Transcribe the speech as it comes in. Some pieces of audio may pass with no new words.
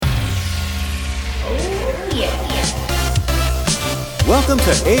Welcome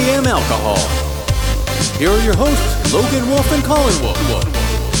to AM Alcohol. Here are your hosts, Logan Wolf and Colin Wolf.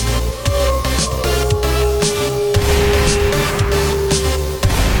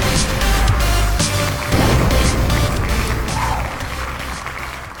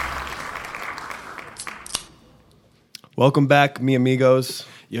 Welcome back, mi amigos.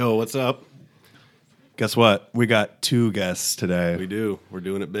 Yo, what's up? Guess what? We got two guests today. We do. We're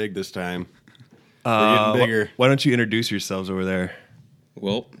doing it big this time. We're getting bigger. Why don't you introduce yourselves over there?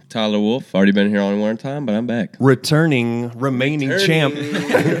 Well, Tyler Wolf, already been here on one time, but I'm back. Remaining champ.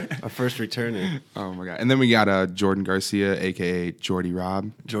 Our first returner. Oh my god! And then we got Jordan Garcia, aka Jordy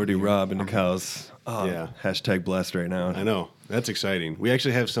Rob. Jordy Rob and the cows. Oh, Yeah. Hashtag blessed right now. I know. That's exciting. We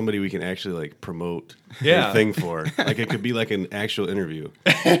actually have somebody we can actually like promote Yeah. the thing for. Like it could be like an actual interview.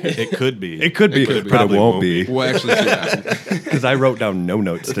 It could be. It could be, But but it won't be. We'll actually see that. Because I wrote down no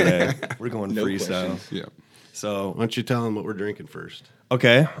notes today. We're going No freestyle. questions. Yeah. So, Why don't you tell them what we're drinking first?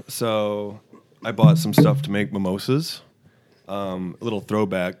 okay. So, I bought some stuff to make mimosas. A little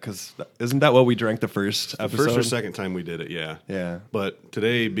throwback, because isn't that what we drank the first The episode? first or second time we did it, yeah. Yeah. But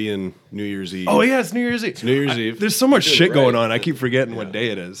today being New Year's Eve. Oh, yeah, it's New Year's Eve. It's New Year's Eve. There's so much You're shit going right. on. I keep forgetting what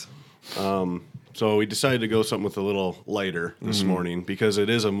day it is. So we decided to go something with a little lighter this morning because it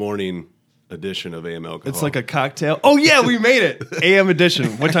is a morning edition of AM Alcohol. It's like a cocktail. Oh yeah, we made it. AM edition.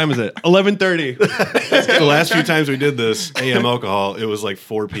 What time is it? 11:30. the last few times we did this AM Alcohol, it was like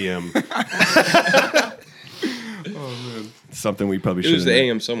 4 p.m. Something we probably It should. was the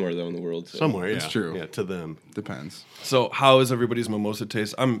AM somewhere, though, in the world. So. Somewhere, yeah. It's true. Yeah, to them. Depends. So how is everybody's mimosa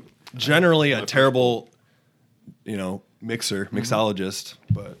taste? I'm generally a terrible, mixologist,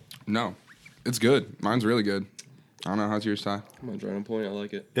 but No, it's good. Mine's really good. I don't know how's yours, Ty. Come on, right on point. I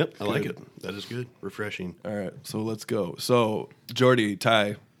like it. Yep, I like it. That is good. Refreshing. all right. So let's go. So Jordy,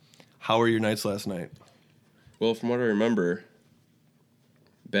 Ty, how were your nights last night? Well, from what I remember,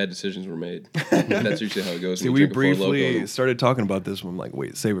 bad decisions were made. That's usually how it goes. See, when we you drink a Four briefly Loko. started talking about this. I'm like,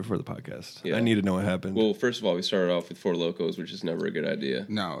 wait, save it for the podcast. Yeah. I need to know what happened. Well, first of all, we started off with Four Locos, which is never a good idea.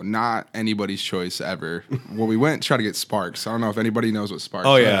 No, not anybody's choice ever. Well, we went to try to get Sparks. I don't know if anybody knows what Sparks.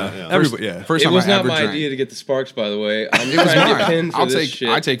 oh are. yeah, yeah. everybody. Yeah. First It time was I not ever my drank. idea to get the Sparks, by the way. I'm It was trying to get mine. pinned for this shit.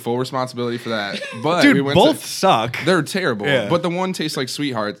 I take full responsibility for that. But Dude, we went both to, suck. they're terrible. Yeah. But the one tastes like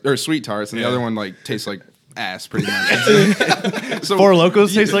sweet tarts, and the Yeah. other one like tastes like ass, pretty much. So Four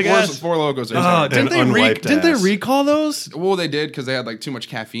Locos taste like ass? Four Locos. Are Oh, terrible. didn't they ass. recall those? Well, they did because they had like too much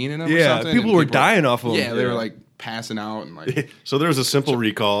caffeine in them. or Yeah, something, people and were dying off of them. Yeah, they were like passing out and like. So there was a simple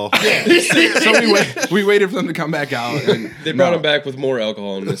recall. So we waited for them to come back out. And They brought him back with more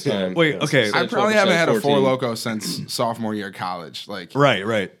alcohol in this time. Wait, okay. Instead I of probably 12%, haven't had a Four 14. Loko since sophomore year of college. Like,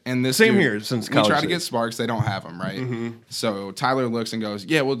 Right. and this Same dude- here since we college try to days. get Sparks, they don't have them, right? So Tyler looks and goes,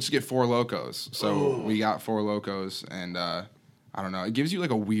 "Yeah, we'll just get Four Locos." So we got Four Locos, and I don't know, it gives you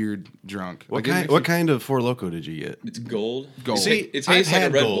like a weird drunk. What Like, it kind? makes What you- kind of Four Loko did you get? It's gold. Gold. See, It tastes I've like a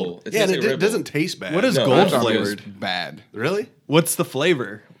had Red gold. Bull. It Yeah, tastes and like a it Red Bull. doesn't taste bad. What is No, gold I thought it was flavored? bad. Really? What's the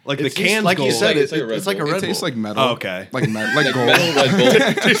flavor? Like It's the just can's like gold. you said. It's like a It's Red like a Bull. Red It tastes Bull. like metal. Oh, okay. Like like gold. Metal Red Bull.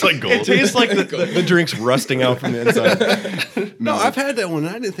 It tastes like gold. It tastes like the drink's rusting out from the inside. No, I've had that one.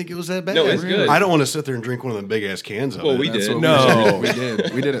 And I didn't think it was that bad. No, it's good. I don't want to sit there and drink one of the big ass cans of Well, it. we That's did. what No. we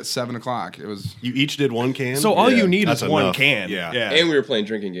did. We did at 7:00. It was You each did one can. So all Yeah. you need That's is one enough. can. Yeah. And we were playing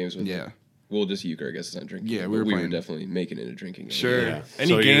drinking games with yeah. Well, just euchre, I guess it's not drinking. Yeah, game, we but were we were playing. definitely making it a drinking game. Sure. Yeah.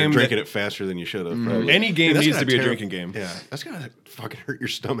 Any so game you're drinking that- it faster than you should have. Any game Dude, that's needs gotta to be a tear- drinking game. Yeah, that's gonna fucking hurt your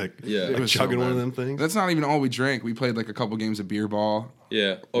stomach. Yeah. like It was so chugging one of bad. them things. That's not even all we drank. We played like a couple games of beer ball.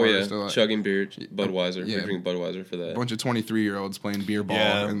 Yeah. Oh, Or yeah. still like- Chugging beer, Budweiser. Yeah. We drink Budweiser for A that. bunch of 23-year-olds playing beer ball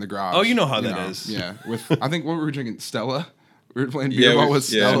Yeah. in the garage. Oh, you know how that is. Yeah, with I think what we were drinking Stella. We were playing Yeah, beer ball we- with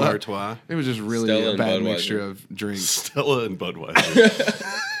yeah. Stella. Artois, It was just really Stella a and bad Budweiser. mixture of drinks. Stella, and Budweiser.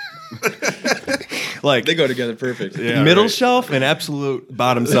 Like They go together perfect. Yeah, middle right. shelf and absolute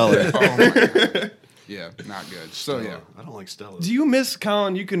bottom cellar. Oh my God. Yeah, not good. So yeah, I don't like Stella. Do you miss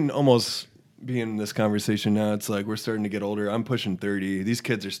Colin? You can almost be in this conversation now. It's like we're starting to get older. I'm pushing 30. These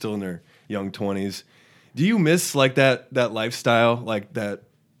kids are still in their young 20s. Do you miss like that lifestyle, like that?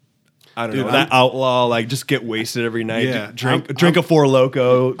 I don't Dude, know, that outlaw, like just get wasted every night, Yeah, drink I'm- a Four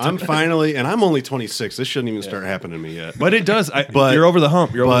Loko. I'm finally, and I'm only 26. This shouldn't even start happening to me yet. But it does. But- you're over the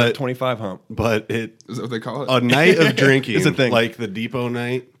hump. You're over the but- 25 hump. But it is that what they call it? a night of drinking, It's a thing. like the depot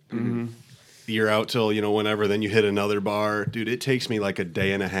night. You're out till whenever. Then you hit another bar, dude. It takes me like a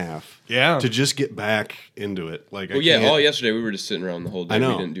day and a half. Yeah. to just get back into it. Like, Well, I yeah, can't- all yesterday we were just sitting around the whole day. I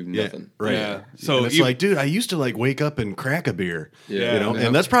know. We didn't do Yeah, nothing. right. Yeah. So So it's you- like, dude, I used to like wake up and crack a beer. Yeah. Yeah.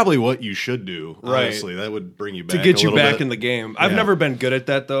 And that's probably what you should do. Right. Honestly, that would bring you to back get a you little back bit. in the game. I've Yeah. never been good at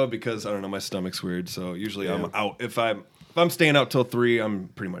that though because I don't know, my stomach's weird. So usually I'm Yeah. out. If I'm if I'm staying out till 3, I'm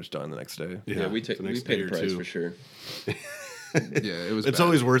pretty much done the next day. Yeah, we the next pay day the or price two. for sure. Yeah, it was. It's bad.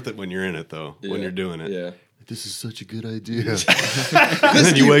 always worth it when you're in it, though. When Yeah. you're doing it. Yeah. This is such a good idea. And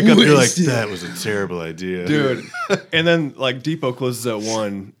then you wake up, you're like, that was a terrible idea, Dude. And then like Depot closes at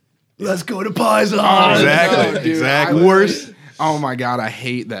 1. Let's go to Paisan. Exactly. Oh, dude, exactly. Worst. Oh my god, I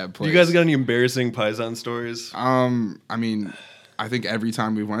hate that place. You guys got any embarrassing Paisan stories? I mean, I think every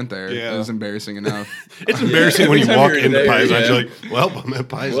time we went there, Yeah. it was embarrassing enough. It's embarrassing when you Every time walk you're into there, Paisan. yeah. You're like, well, I'm at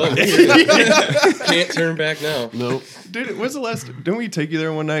Paisan. Well, can't turn back now. Nope. Dude, when's the last? Didn't we take you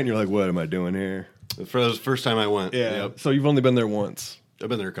there one night and you're like, what am I doing here? For the first time I went. Yeah. Yep. So you've only been there once. I've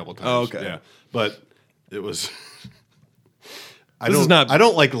been there a couple times. Oh, okay. Yeah. But it was. This is not- I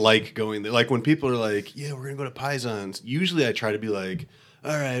don't like going there. Like when people are like, yeah, we're going to go to Paisan's. Usually I try to be like,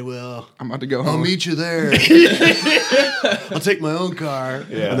 all right, well, I'm about to go I'll home. meet you there. I'll take my own car.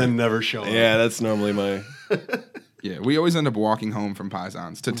 Yeah. And then never show up. Yeah, that's normally my. Yeah, we always end up walking home from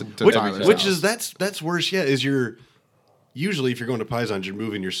Paisan's to Which, Tyler's which house. is that's worse yet. Is you're usually if you're going to Paisan's, you're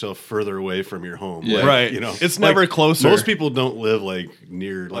moving yourself further away from your home. Yeah. Like, Right. You know, It's never closer. Most people don't live like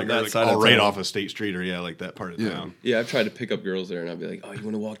near like, that or, like side of right town. off a state street or like that part of Yeah. town. Yeah, I've tried to pick up girls there, and I'll be like, "Oh, you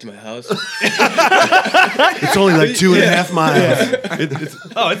want to walk to my house?" It's only like 2.5 miles.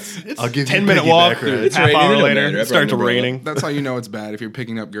 It's I'll give you 10-minute piggyback walk. rides. It's Half raining, it hour don't later, matter. it starts Everyone will raining. That's how you know it's bad if you're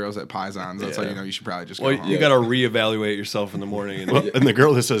picking up girls at Paisan's. That's how Yeah. you know you should probably just Well, go home. you got to reevaluate yourself in the morning. And, And the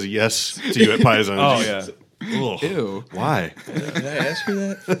girl that says yes to you at Paisan's. oh yeah. Ugh. Ew. Why? Did I ask her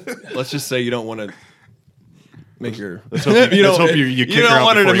that? Let's just say you don't want to make her. Let's hope you, let's hope you kick her don't out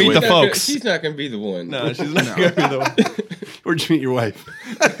want her to before you meet the win. folks. She's not gonna be the one. No, she's not going to be the one. Where'd you meet your wife?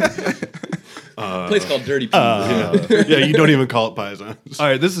 A place called Dirty Pete. Yeah, you don't even call it Paisan's. All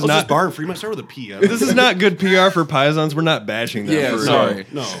right, this is Not not. bar free. Might start with a P. This is not good PR for Paisans. We're not bashing them. Yeah, for, sorry.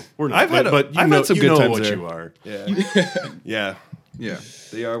 No, we're not. I've had a- but you I've know, had some you good know times what there. you are. Yeah. Yeah. Yeah.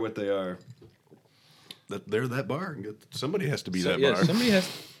 They are what they are. They're that bar. Somebody has to be So, that yeah, bar. somebody has.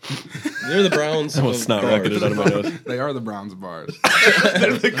 They're the Browns. Almost of snot bars. rocketed out of my nose. They are the Browns bars.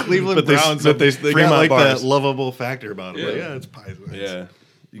 The Cleveland But they, Browns. but they got Fremont like bars. that lovable factor about them. Yeah. Like, yeah, it's Paisan's. Yeah,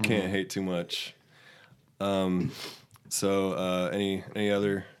 you can't hate too much. So any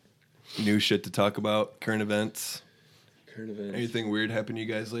other new shit to talk about? Current events? Current events. Anything weird happened to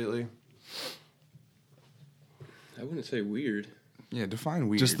you guys lately? I wouldn't say weird. Yeah, define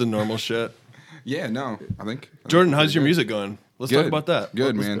weird. Just the normal shit. Yeah, no, I think. Jordan, how's your music going? Let's talk Good. about that.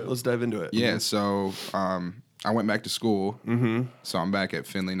 Good, Let's- man. Let's dive into it. Yeah, so I went back to school. Mm-hmm. So I'm back at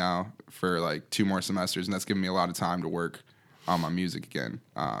Findlay now for like 2 more semesters, and that's giving me a lot of time to work on my music again.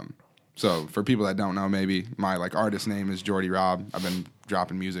 So for people that don't know, maybe my like artist name is Jordy Rob. I've been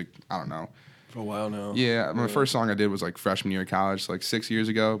dropping music, I don't know. For a while now. Yeah, my first song I did was like freshman year of college, like 6 years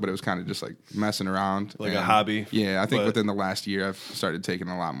ago, but it was kind of just like messing around. Like a And, hobby, Yeah, I think but- within the last year I've started taking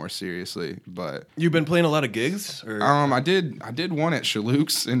it a lot more seriously. But You've been playing a lot of gigs? Or? I did one at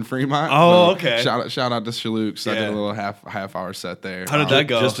Chaluk's in Fremont. Oh, So okay. Shout out to Chaluk's. I did Yeah. a little half hour set there. How did that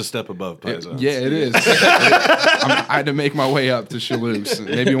go? Just a step above Paisan's. Yeah, it is. I had to make my way up to Chaluk's.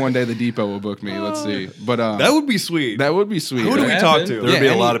 Maybe one day the Depot will book me. Let's see. But that would be sweet. that would be sweet. Who do we That talk happened. to? There would be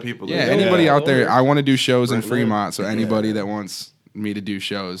a lot of people Yeah, there. anybody Yeah. out there. I want to do shows in Brent Miller. Fremont. So anybody that wants me to do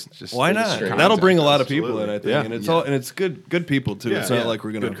shows, just Why not? straight That'll bring a lot of Absolutely. people in, I think, Yeah. and it's Yeah. all and it's good people too. Yeah, it's not yeah. like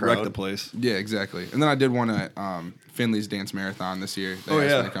we're gonna Good wreck crowd. the place. Yeah, exactly. And then I did one at Finley's Dance Marathon this year. They Oh, asked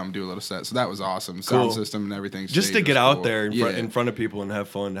yeah. me to come do a little set, so that was awesome. Cool. Sound system and everything. Just stage to get was out cool. there in, Yeah. front of people and have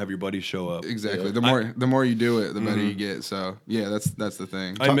fun, have your buddies show up. Exactly. Yeah. The more you do it, the better you get. So yeah, that's the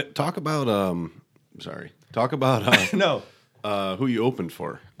thing. Talk about Talk about No, who you opened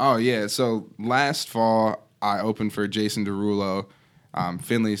for. Oh yeah. So last fall I opened for Jason Derulo.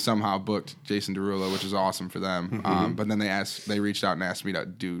 Finley somehow booked Jason Derulo, which is awesome for them. But then they reached out and asked me to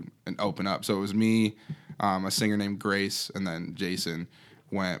do and open up. So it was me, a singer named Grace, and then Jason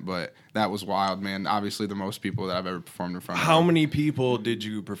went. But that was wild, man. Obviously the most people that I've ever performed in front of. how many people did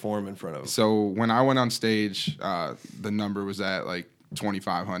you perform in front of? So when I went on stage, the number was at like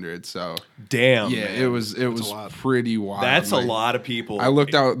 2,500. So Damn, yeah, man. it was lot. pretty wild. That's a Like, lot of people. I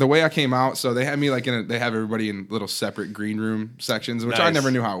looked out the way I came out. So they had me like they have everybody in little separate green room sections, which I Nice.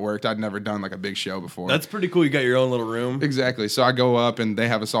 never knew how it worked. I'd never done like a big show before. That's pretty cool. You got your own little room. Exactly. So I go up and they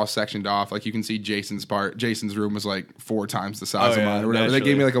have us all sectioned off. Like you can see Jason's part. Jason's room was like 4 times the size Oh, of yeah, mine or whatever. They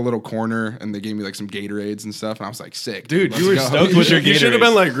naturally. gave me like a little corner and they gave me like some Gatorades and stuff. And I was like, sick. Dude, let's you were go. stoked with your You should have Gatorades.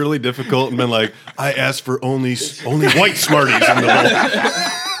 been like really difficult and been like, I asked for only white Smarties in the bowl.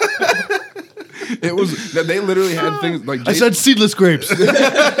 It was they literally had things like I said seedless grapes.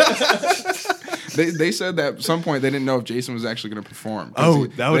 they They said that at some point they didn't know if Jason was actually going to perform. Oh,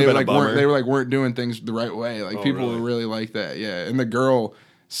 that would've been a bummer. They weren't doing things the right way. Like people really? were really like that. Yeah, and the girl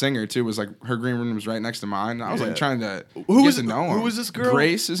singer too was like her green room was right next to mine. I was like trying to get to know him. Who was this girl?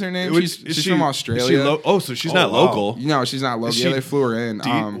 Grace is her name. Is She's she- from is she Australia. so she's not wow. local. No, she's not local. Is Yeah, she- they flew her in.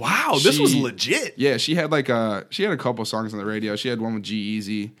 Wow, this was she- legit. Yeah, she had like she had a couple songs on the radio. She had one with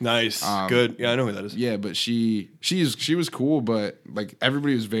G-Eazy. Nice, good. Yeah, I know who that is. Yeah, but she was cool, but like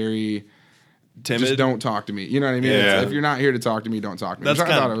everybody was very Timid. just don't talk to me. You know what I mean? Yeah. If you're not here to talk to me, don't talk to me. That's Which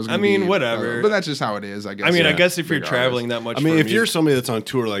I kinda- thought it was. I Gonna mean, be, whatever. but that's just how it is. I guess. I mean, I Yeah. guess if you're Big traveling artist. that much, I mean, for if you're music- somebody that's on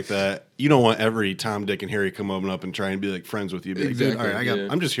tour like that, you don't want every Tom, Dick, and Harry come up and try and be like friends with you. Be like, dude, Exactly. all right, Yeah.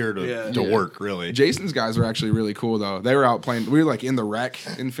 I'm just here to Yeah. work, really. Jason's guys were actually really cool though. They were out playing. We were like in the rec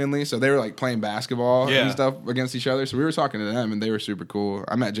in Findlay, so they were like playing basketball Yeah. and stuff against each other. So we were talking to them, and they were super cool.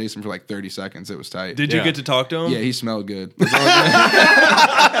 I met Jason for like 30 seconds. It was tight. did you Yeah. get to talk to him? Yeah, he smelled good.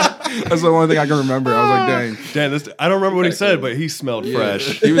 That's the only thing I can remember. I was like, dang. Damn, I don't remember what he said, but he smelled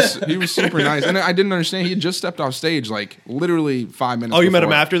fresh. He was super nice, and I didn't understand. He had just stepped off stage like literally 5 minutes. Oh, you met him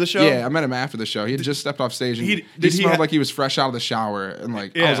before. after the show? Yeah, I met him after the show. He had just stepped off stage, and He- he did he smelled ha- like he was fresh out of the shower, and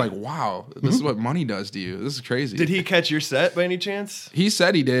like I Yeah. was like, wow, this is what money does to you. This is crazy. Did he catch your set by any chance? He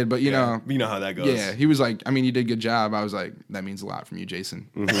said he did, but you know. You know how that goes. Yeah, he was like, I mean, you did a good job. I was like, that means a lot from you, Jason.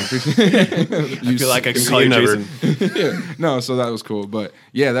 I feel like I can call you never- Jason. Yeah, no, so that was cool. But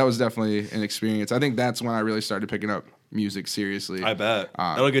yeah, that was definitely an experience. I think that's when I really started picking up music seriously. I bet.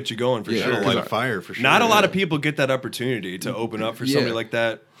 That'll get you going for yeah, sure. It'll because light a fire for sure. Not a lot yeah. of people get that opportunity to open up for Yeah. somebody like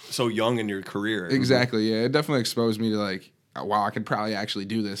that so young in your career. Exactly. Yeah, it definitely exposed me to like, wow, I could probably actually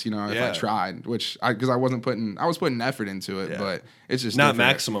do this. You know, if Yeah. I tried, which because I was putting effort into it, Yeah. but it's just Not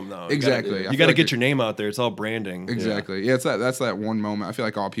different. maximum though. Exactly. I You feel got to like get it- your name out there. It's all branding. Exactly. Yeah, it's that's that one moment. I feel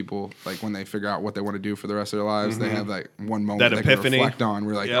like all people like when they figure out what they want to do for the rest of their lives, they have like one moment That they can epiphany. reflect on.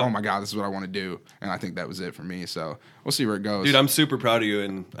 We're like, Yep. oh my god, this is what I want to do, and I think that was it for me. So we'll see where it goes. Dude, I'm super proud of you,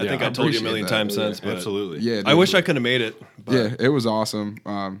 and I Yeah, think I I told you a appreciate million that. times Yeah, since. But Absolutely. yeah. I dude. wish I could have made it. But Yeah, it was awesome.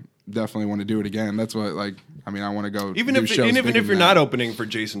 Definitely want to do it again. That's what like. I mean, I want to go. Even do if shows even bigger if you're than not that. opening for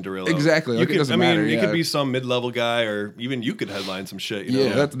Jason Derulo, Exactly, You like, it could, doesn't I mean, matter, you yeah. could be some mid-level guy, or even you could headline some shit. You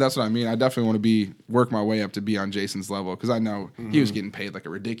know? Yeah, that's what I mean. I definitely want to work my way up to be on Jason's level because I know he was getting paid like a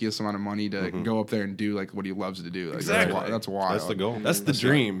ridiculous amount of money to go up there and do like what he loves to do. Like, Exactly. that's wild. That's the goal. That's the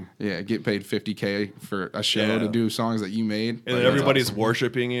dream. Yeah, get paid $50K for a show Yeah. to do songs that you made. And Like, then that's everybody's awesome.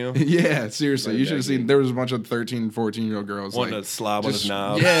 worshiping you, Yeah, seriously. You should have seen. There was a bunch of 13, 14-year-old girls wanting like to slob on his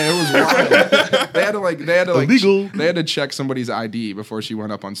knob. Yeah, it was wild. they had to like Illegal. They had to check somebody's ID before she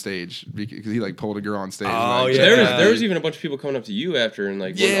went up on stage because he like pulled a girl on stage. Oh, like, yeah. There was even a bunch of people coming up to you after and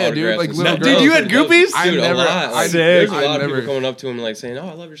like wanting Yeah, dude, autographs like and little stuff. girls. Dude, you had groupies? I Dude, never- a lot. Like, Sick. there's a I lot of never- people coming up to him and like saying, "Oh,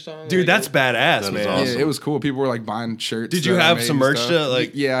 I love your song." Dude, Like, that's badass, That is man. awesome. Yeah, it was cool. People were like buying shirts. Did you that I have made some and merch stuff. to,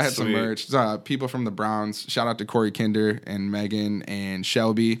 like- Yeah, I had some Sweet. merch. People from the Browns. Shout out to Corey Kinder and Megan and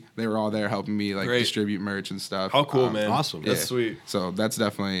Shelby. They were all there helping me like Great. distribute merch and stuff. How cool, man. awesome. That's sweet. So that's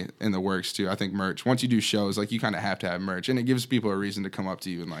definitely in the works too. I think merch. Once you do shows, like you kind of have to have merch, and it gives people a reason to come up to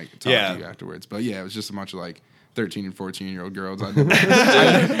you and like talk Yeah. to you afterwards. But yeah, it was just a bunch of like 13 and 14-year-old girls.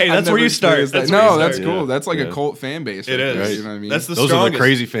 Hey, that's where you start. That's where you No, that's start. cool. Yeah. That's like Yeah. a cult fan base. It right is. there, Right. You know what I mean? That's the Those are strongest. the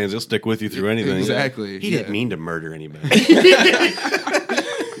crazy fans. They'll stick with you through anything. Exactly. He yeah. didn't mean to murder anybody.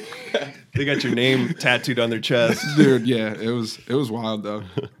 They got your name tattooed on their chest. Dude, yeah, it was wild though.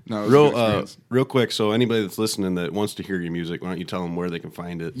 No, it was a good real, experience. real quick. So anybody that's listening that wants to hear your music, why don't you tell them where they can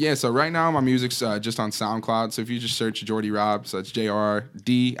find it? Yeah, so right now my music's just on SoundCloud. So if you just search Jordy Rob, so it's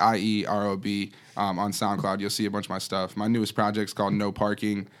JRDIEROB on SoundCloud, you'll see a bunch of my stuff. My newest project's called No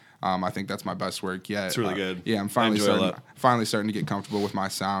Parking. I think that's my best work yet. It's really good. Yeah, I'm I enjoy it a lot. finally starting to get comfortable with my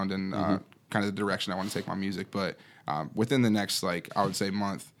sound and kind of the direction I want to take my music. But within the next, like, I would say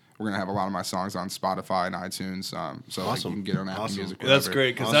month, we're going to have a lot of my songs on Spotify and iTunes. So like, you Awesome. can get on Apple Awesome. Music. That's whatever.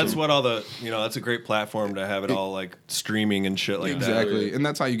 great because that's what all the that's a great platform to have it all like streaming and shit like that. Exactly, and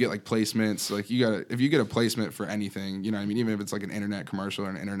that's how you get like placements. Like if you get a placement for anything, you know what I mean, even if it's like an internet commercial or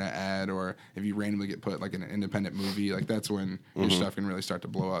an internet ad, or if you randomly get put like in an independent movie, like that's when your stuff can really start to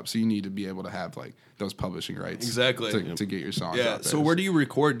blow up. So you need to be able to have like those publishing rights, Exactly. to get your songs Yeah. out there. So where do you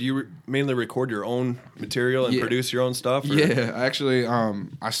record? Do you mainly record your own material and Yeah. produce your own stuff? or- Yeah, actually,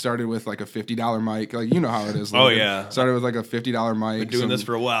 I started with like a $50 mic. Like you know how it is. Oh, Logan. yeah. Started with like a $50 mic. Been doing this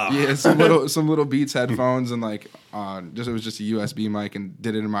for a while. Yeah, some little Beats headphones and like it was just a USB mic and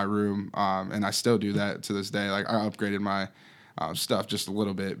did it in my room. And I still do that to this day. Like I upgraded my stuff just a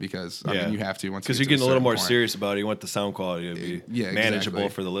little bit because I mean you have to once because you you're get getting to a little certain more point. serious about it. You want the sound quality to be manageable exactly.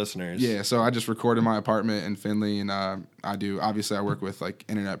 for the listeners. Yeah, so I just record in my apartment in Findlay, and obviously I work with like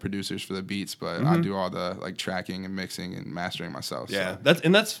internet producers for the beats, but I do all the like tracking and mixing and mastering myself. Yeah,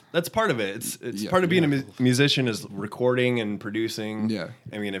 so. that's part of it. It's Yeah, part of being yeah. a musician is recording and producing. Yeah.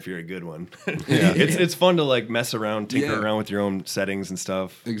 I mean, if you're a good one, it's fun to like mess around, tinker Yeah. around with your own settings and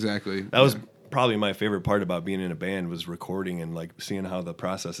stuff. Exactly. That was probably my favorite part about being in a band was recording and like seeing how the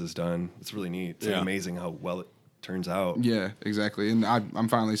process is done. It's really neat. It's like, amazing how well it turns out. Yeah, exactly. And I'm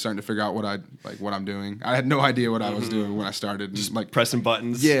finally starting to figure out what I'm doing. I had no idea what I was doing when I started. Just like Pressing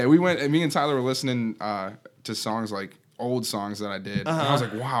buttons. yeah, me and Tyler were listening to songs like old songs that I did. And I was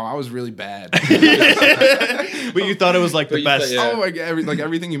like, wow, I was really bad. But you thought it was like But the you best. thought, Oh my god!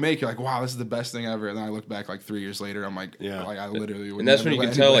 Everything you make, you're like, wow, this is the best thing ever. And then I look back like 3 years later, I'm like, like I literally. Would And that's when never you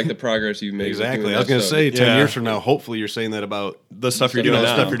let can tell like anybody- the progress you've made. with Exactly. doing I was that going to stuff. say, 10 Yeah. years from now, hopefully you're saying that about The stuff you're you doing know,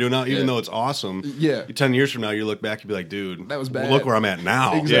 now. stuff you're doing now, even Yeah. though it's awesome. Yeah. 10 years from now, you look back and be like, dude, That was well, bad. look where I'm at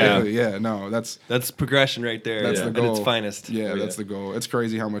now. Exactly. Yeah. No, that's progression right there. that's the at goal. its finest. Yeah, Oh, that's yeah. the goal. It's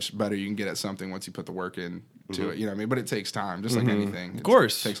crazy how much better you can get at something once you put the work in to it. You know what I mean? But it takes time, just like anything. Of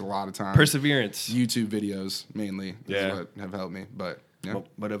course. it takes a lot of time. Perseverance. YouTube videos mainly Yeah. is what have helped me. But yeah.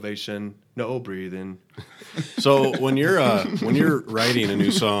 Motivation. No breathing. So when you're writing a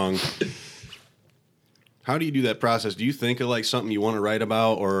new song, how do you do that process? Do you think of like something you want to write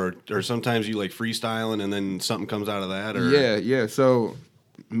about, or sometimes you like freestyling and then something comes out of that? Or Yeah. So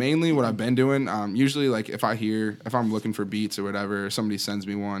mainly what I've been doing, usually like if I'm looking for beats or whatever, somebody sends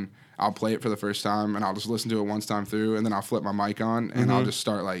me one, I'll play it for the first time and I'll just listen to it one time through, and then I'll flip my mic on and I'll just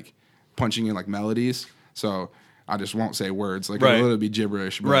start like punching in like melodies. So I just won't say words. Like Right. it'll literally be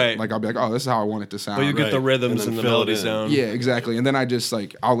gibberish. But Right. like I'll be like, oh, this is how I want it to sound. But you get Right. the rhythms And and, then the fill it melodies in. down. Yeah, exactly. And then I just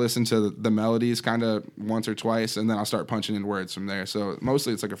like I'll listen to the melodies kind of once or twice, and then I'll start punching in words from there. So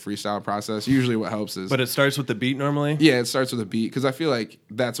mostly it's like a freestyle process. Usually, what helps is But it starts with the beat normally. yeah, it starts with a beat because I feel like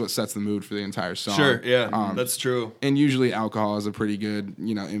that's what sets the mood for the entire song. Sure. Yeah. That's true. And usually, alcohol is a pretty good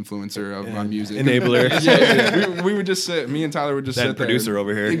influencer of my music. Enabler. Yeah. We would just sit. Me and Tyler would just That sit there. producer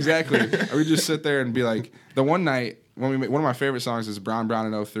over here. Exactly. We would just sit there and be like, the one night when we made, one of my favorite songs is Brown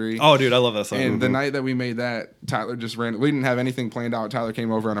Brown in 03. Oh, dude, I love that song. And the night that we made that, Tyler just ran. We didn't have anything planned out. Tyler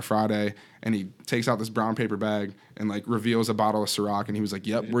came over on a Friday, and he takes out this brown paper bag and like reveals a bottle of Ciroc, and he was like,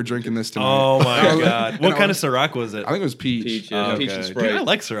 "Yep, we're drinking this tonight." Oh my god! What And kind of Ciroc was it? I think it was peach. Peach, yeah. Peach and Dude, Sprite. I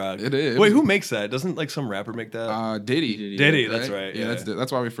like Ciroc. It is. Wait, who makes that? Doesn't like some rapper make that? Diddy. Diddy, that's right. Yeah,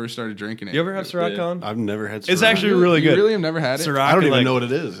 that's why we first started drinking it. You ever have Ciroc Yeah. on? I've never had. It's Ciroc. actually really You good. really have never had it? Ciroc. I don't even like, know what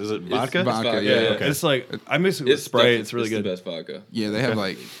it is. Is it vodka? vodka, vodka, yeah. yeah. It's like I mix it with Sprite. It's really good. The best vodka. Yeah, they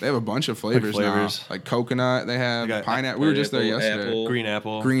have a bunch of flavors, flavors. now. Like coconut, they have They got pineapple. We were just there pineapple, yesterday. apple. Green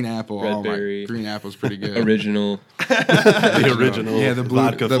apple. Green apple. Red Oh my, berry. green apple's pretty good. Original. The original. Yeah, the blue-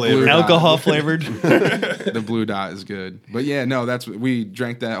 vodka the blue flavor. dot. Alcohol flavored. The blue dot is good. But yeah, no, we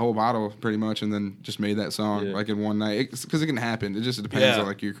drank that whole bottle pretty much, and then just made that song Yeah. like in one night because it can happen. It just depends Yeah. on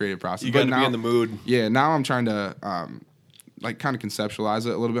like your creative process. You But got to be now- in the mood. Yeah, now I'm trying to like kind of conceptualize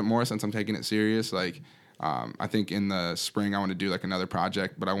it a little bit more since I'm taking it serious. Like I think in the spring I want to do like another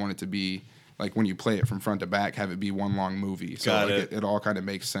project, but I want it to be like when you play it from front to back, have it be one long movie. So Got like it. it all kind of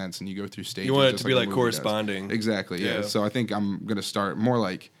makes sense, and you go through stages. You want it just to be a like movie corresponding. does. Exactly. Yeah. Yeah. So I think I'm gonna start more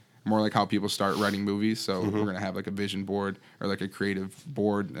like how people start writing movies. So Mm-hmm. we're gonna have like a vision board or like a creative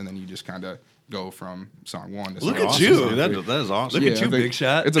board, and then you just kind of go from song one to Look song at two. you. Dude, that is awesome. Look at I you, think big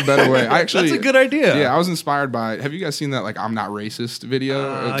shot. It's a better way. I actually That's a good idea. Yeah, I was inspired by. Have you guys seen that like "I'm Not Racist"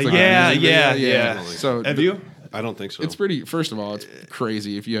 video? It's like a yeah, music video. yeah. So Have you? I don't think so. It's pretty. First of all, it's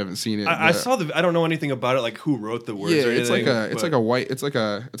crazy if you haven't seen it. I but- saw the. I don't know anything about it. Like who wrote the words? Yeah, or it's like anything, it's like a white. It's like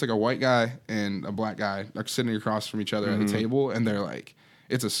a white guy and a black guy like sitting across from each other Mm-hmm. at a table, and they're like.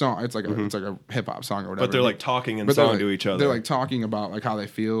 It's a song. It's like a hip hop song or whatever. But they're like talking and But they're song like- to each other. They're like talking about like how they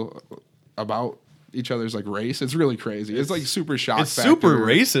feel about each other's like race. It's really crazy. It's like super shock. It's super factor.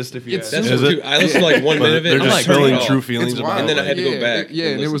 racist if you. It's ask That's me. Is it? dude, I listened to like 1 minute of it. They're I'm just like, spilling oh. true feelings It's about wild. And then I had to go Yeah, back Yeah,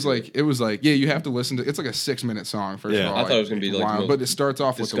 and and it was listen to like you have to listen to. It's like a 6-minute song. First Yeah. of all, I thought it was gonna be, it's like, the wild, most but it starts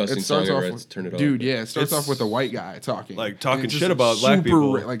off with disgusting it starts song off ever. with Turn it off. dude. Yeah, it starts It's- off with a white guy talking, Like, talking And just shit about black super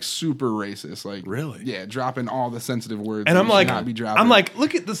people. like super racist. Like Really? yeah, dropping all the sensitive words. And that I'm you like, should not be dropping. I'm like,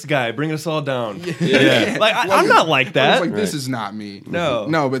 look at this guy bringing us all down. Yeah. Like I'm not like I was that. like, this is not me.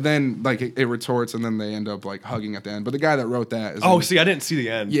 No. But then like it retorts, and then they end up like hugging at the end. But the guy that wrote that is Oh, see, I didn't see the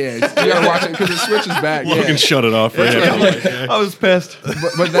end. yeah, you gotta watch it because it switches back. Logan, Yeah. shut it off right I'm after. like, I was pissed.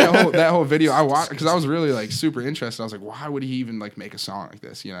 But that whole video I watched because I was really like super interested. I was like, why would he even like make a song like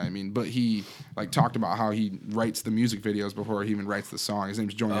this? You know what I mean? But he like talked about how he writes the music videos before he even writes the song. His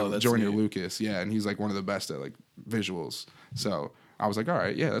name's Oh, that's Joyner neat. Lucas. Yeah, and he's like one of the best at like visuals. So I was like, all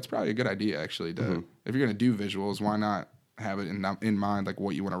right, yeah, that's probably a good idea actually. To if you're gonna do visuals, why not have it in mind like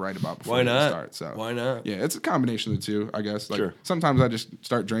what you want to write about before Why you not? start? So Why not? Yeah, it's a combination of the two, I guess. Like Sure. sometimes I just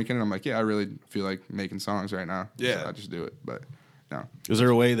start drinking and I'm like, yeah, I really feel like making songs right now. Yeah. So I just do it. But no. Is there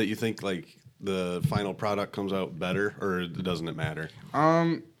a way that you think like the final product comes out better, or doesn't it matter?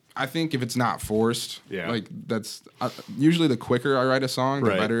 I think if it's not forced, Yeah. like that's usually the quicker I write a song,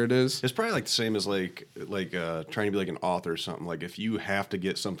 the Right. better it is. It's probably like the same as like trying to be like an author or something. Like if you have to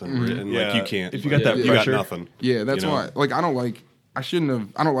get something written, like Yeah. you can't. If you got like, that you got pressure. nothing. Yeah, that's you know? why. Like, I don't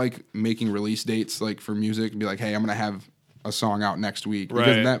like making release dates like for music and be like, hey, I'm gonna have a song out next week Right.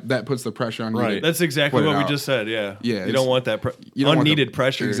 because that puts the pressure on you. Right. to That's exactly put it what we out. just said. Yeah. Yeah, You it's- don't want that You don't want the- unneeded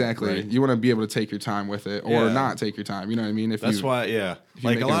pressure. Exactly. Right. You want to be able to take your time with it or Yeah. not take your time. You know what I mean? If That's you, why, yeah. if you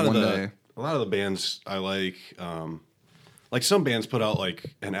Like make a it lot of one the day. a lot of the bands I like some bands put out like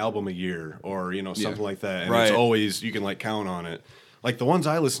an album a year or something like that, and Right. it's always you can like count on it. Like the ones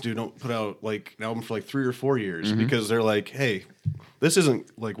I listen to don't put out like an album for like 3 or 4 years Mm-hmm. because they're like, hey, this isn't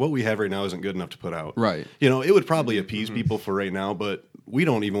like what we have right now isn't good enough to put out. Right. It would probably appease people for right now, but we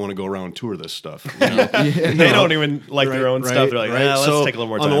don't even want to go around and tour this stuff. you know? They don't even like their own stuff. They're like, let's So, take a little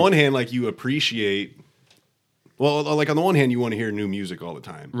more On time. the one hand, like you appreciate. Well, like on the one hand, you want to hear new music all the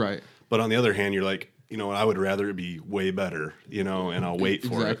time, Right. But on the other hand, you're like, I would rather it be way better, and I'll wait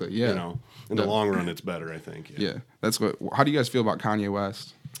for Exactly, it. yeah. In the long run, it's better, I think. Yeah, that's what. How do you guys feel about Kanye West?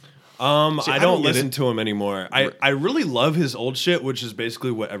 See, I I don't don't get listen it. to him anymore. I really love his old shit, which is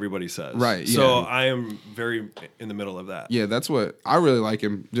basically what everybody says. Right, So yeah. I am very in the middle of that. Yeah, that's what I really like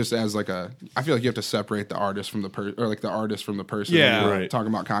him. Just as like I feel like you have to separate the artist from the or like the artist from the person. when Yeah. you're Right. talking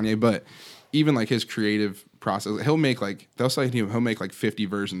about Kanye, but even like his creative process, he'll make like he'll make like 50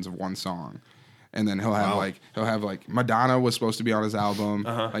 versions of one song. And then he'll have like Madonna was supposed to be on his album.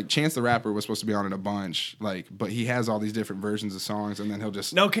 Like Chance the Rapper was supposed to be on it a bunch. Like, but he has all these different versions of songs, and then he'll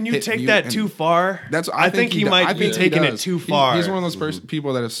just No, can you hit take mute that and- too far? That's I think he do- might I be think he taking it does. too far. He's one of those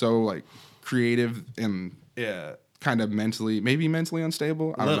people that is so like creative and Yeah. kind of maybe mentally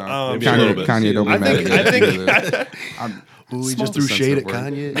unstable. I don't Little- know. maybe Kanye, a little bit. Kanye, don't be I mad think- at me. I think- I'm Ooh, he small just threw shade at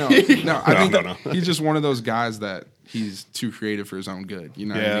sensitive word. Kanye. No, I think no. he's just one of those guys that he's too creative for his own good. You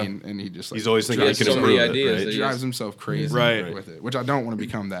know what Yeah. I mean? And he just like He's always thinking He he has can so many improve ideas it, that right? he- drives himself crazy Right. with it, which I don't want to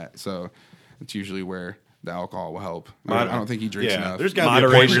become that. So it's usually where the alcohol will help. I don't think he drinks Yeah, enough. there's got to be a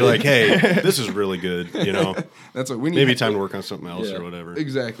point where you're like, Moderation. hey, this is really good. That's what we need. Maybe time to work on something else Yeah. or whatever.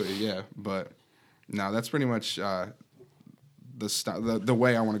 Exactly. Yeah, but no, that's pretty much the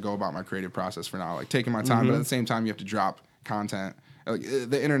way I want to go about my creative process for now. Like taking my time, but at the same time, you have to drop content. Like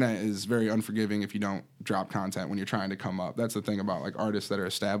the internet is very unforgiving if you don't drop content when you're trying to come up. That's the thing about like artists that are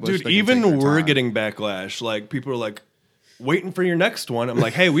established. Dude, they can take even their we're time. getting backlash. Like people are like waiting for your next one. I'm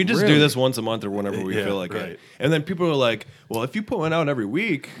like, hey, we just Really? do this once a month or whenever we Yeah, feel like right. it. And then people are like, well, if you put one out every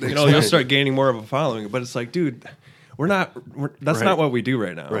week, you'll start gaining more of a following. But it's like, dude, that's Right. not what we do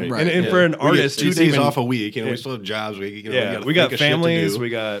right now. Right. And for an We get artist, 2 who's days even- off a week. We still have jobs. We got we got think of shit to families. do. We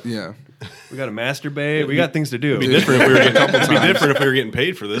got Yeah. we got to masturbate. We got things to do. It'd be different if we were getting different if we were getting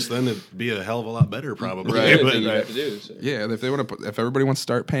paid for this. Then it'd be a hell of a lot better, probably. Right. That's But- what you have to do. So. Yeah, if everybody wants to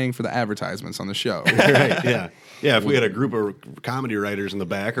start paying for the advertisements on the show. right? Yeah, yeah. If we had a group of comedy writers in the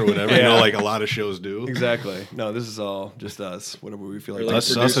back or whatever, Yeah. like a lot of shows do. Exactly. No, this is all just us. Whatever we feel Or like. like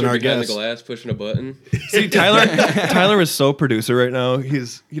Us a producer and our behind guests. the glass pushing a button. See, Tyler is so producer right now. He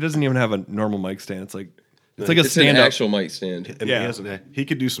doesn't even have a normal mic stand. It's like a It's an stand up. actual mic stand. And Yeah. he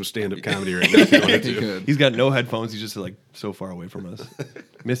could do some stand up comedy right now if he wanted He to. could. He's got no headphones. He's just like so far away from us.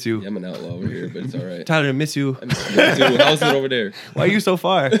 Miss you, Yeah, I'm an outlaw over here, but it's all right. Tyler. I miss you. Dude, how's it over there? Why are you so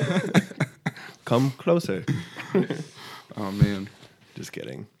far? Come closer. Oh man. Just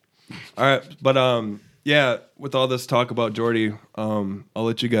kidding. All right, but yeah. With all this talk about Jordy, I'll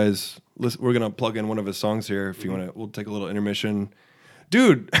let you guys listen. We're gonna plug in one of his songs here. If you want to, we'll take a little intermission.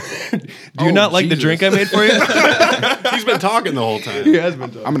 Dude, do you Oh, not like the Jesus. drink I made for you? He's been talking the whole time. He has been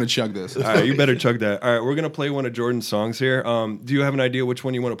talking. I'm gonna chug this. All right, you better chug that. All right, we're gonna play one of Jordan's songs here. Do you have an idea which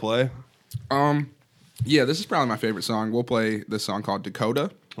one you want to play? Yeah, this is probably my favorite song. We'll play this song called Dakota.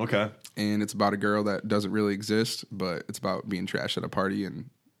 Okay. And it's about a girl that doesn't really exist, but it's about being trashed at a party and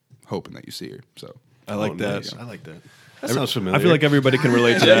hoping that you see her. So I like Oh, that. nice. I like that. That sounds familiar. I feel like everybody can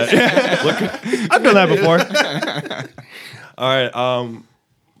relate to that. Look, I've done that before. All right,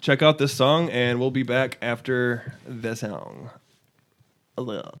 check out this song, and we'll be back after the song.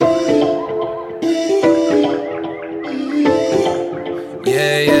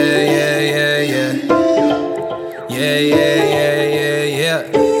 Yeah, yeah, yeah, yeah, yeah. Yeah, yeah, yeah, yeah, yeah.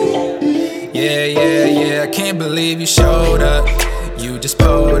 Yeah, yeah, yeah. I can't believe you showed up. You just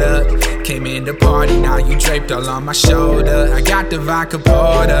pulled up. Came in to party, now you draped all on my shoulder. I got the vodka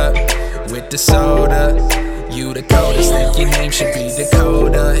poured up with the soda. You the coldest, think your name should be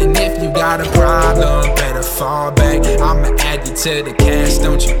Dakota. And if you got a problem, better fall back. I'ma add you to the cast,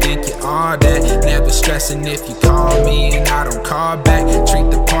 don't you think you are that? Never stressing if you call me and I don't call back. Treat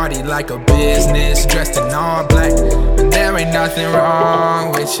the party like a business, dressed in all black. And there ain't nothing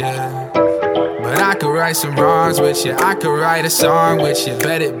wrong with you, but I could write some wrongs with you. I could write a song with you.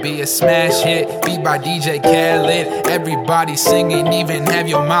 Bet it be a smash hit. Beat by DJ Khaled. Everybody singing, even have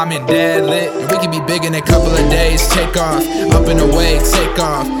your mom and dad lit. And we can be big in a couple of days. Take off, up and away, take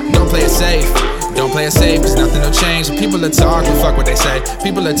off. Don't play it safe. Don't play it safe, cause nothing will change. People that talk will fuck what they say.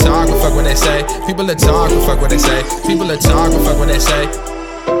 People that talk will fuck what they say. People that talk will fuck what they say. People that talk will fuck what they say.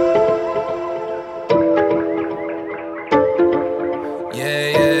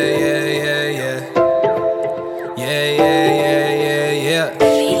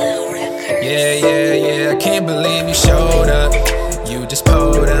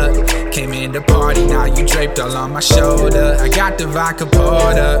 Party, now you draped all on my shoulder. I got the vodka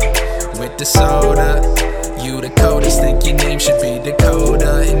poured up with the soda. You the coldest, think your name should be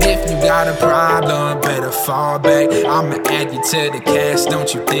Dakota. And if you got a problem, better fall back. I'ma add you to the cast,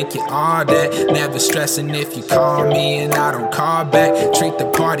 don't you think you are that? Never stressing if you call me and I don't call back. Treat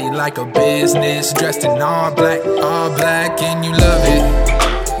the party like a business, dressed in all black, and you love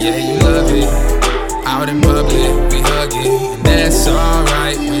it. Yeah, you love it. Out in public, we hug it, and that's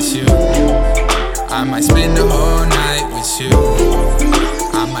alright with you. I might spend the whole night with you.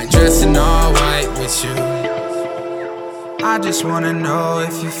 I might dress in all white with you. I just wanna know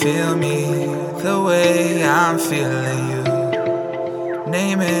if you feel me the way I'm feeling you.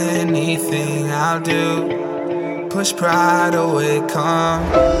 Name anything I'll do. Push pride away, come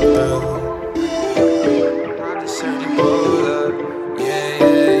through. I just heard you pull up.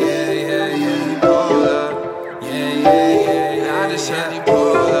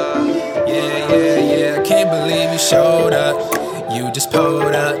 Showed up, you just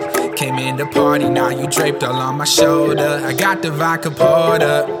pulled up. Came in to party, now you draped all on my shoulder. I got the vodka poured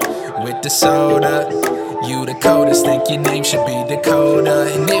up with the soda. You the coldest, think your name should be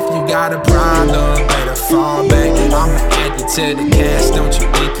Dakota. And if you got a problem, better fall back. I'ma add you to the cast, don't you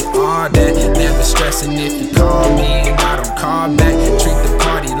think you are that? Never stressing if you call me and I don't call back. Treat the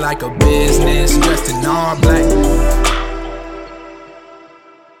party like a business, dressed in all black.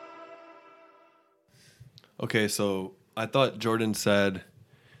 Okay, so I thought Jordan said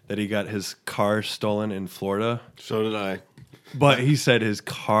that he got his car stolen in Florida, So did I. but he said his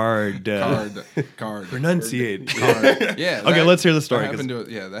card. Card. Pronunciate. Card. Yeah. Okay, let's hear the story, That happened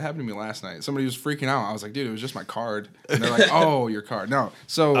that happened to me last night. Somebody was freaking out. I was like, dude, it was just my card. And they're like, oh, your card. No.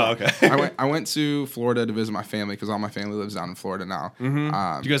 So okay. I went to Florida to visit my family because all my family lives down in Florida now.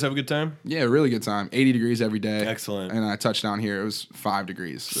 Did you guys have a good time? Yeah, really good time. 80 degrees every day. Excellent. And I touched down here. It was 5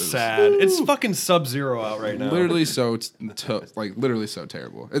 degrees. It was Sad. It's fucking sub-zero out right now. literally so literally so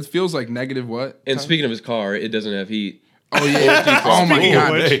terrible. It feels like negative what? And speaking of his car, it doesn't have heat. Oh yeah. Oh my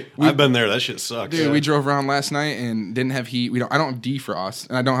god. Hey, I've been there. That shit sucks. Dude, we drove around last night and didn't have heat. I don't have defrost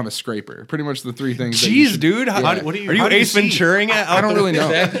and I don't have a scraper. Pretty much the three things. Jeez, dude. What are you Ace Venturing it? I don't really know.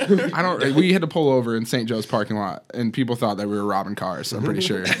 I don't. We had to pull over in St. Joe's parking lot, and people thought that we were robbing cars. I'm pretty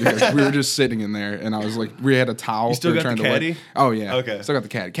sure because we were just sitting in there, and I was like, we had a towel. You still we were got the trying caddy? To oh yeah. Okay. Still got the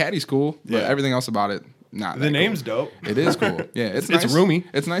caddy. Caddy's cool, but Yeah. everything else about it. Not The that name's cool. dope. It is cool. Yeah, it's It's nice. roomy.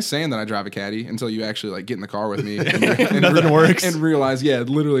 It's nice saying that I drive a caddy until you actually like get in the car with me Nothing works. and realize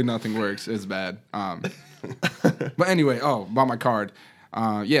literally nothing works. It's bad. But anyway, about my card.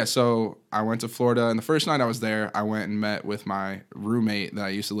 So I went to Florida, and the first night I was there, I went and met with my roommate that I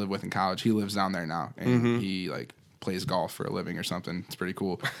used to live with in college. He lives down there now, and he like plays golf for a living or something. It's pretty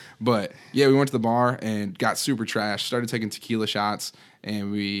cool. But yeah, we went to the bar and got super trashed, started taking tequila shots,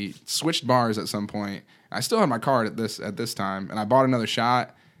 and we switched bars at some point. I still had my card at this time, and I bought another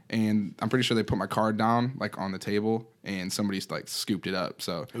shot, and I'm pretty sure they put my card down like on the table, and somebody's like scooped it up.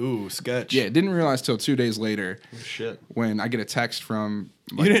 So Ooh, sketch. yeah, didn't realize till 2 days later Shit. when I get a text from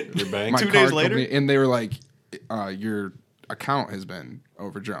You didn't- Your bank? my 2 card days later? company, and they were like, your account has been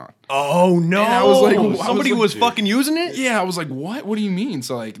overdrawn. Oh no! And I was like, somebody was dude. fucking using it. Yeah, I was like, what? What do you mean?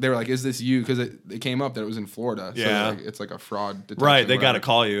 So like, they were like, is this you? Because it came up that it was in Florida. So Yeah. it's like a fraud detection. Right, they got whatever. to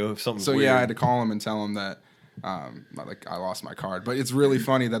call you if something's So weird. yeah, I had to call them and tell them that like I lost my card. But it's really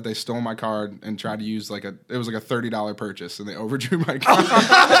funny that they stole my card and tried to use it was like a $30 purchase, and they overdrew my card.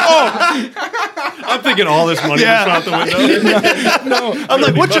 I'm thinking all this money was out the window. No, I'm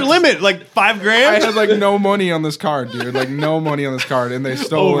like, what's your limit? Like $5 I grand? had like no money on this card, dude. Like no money on this card, and they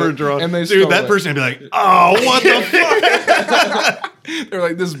stole Overdrawn. it. And they Dude, stole that it. person would be like, oh, what the fuck? They're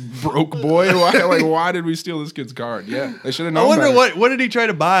like, this broke boy. Why did we steal this kid's card? Yeah, they should have known. I wonder better. what did he try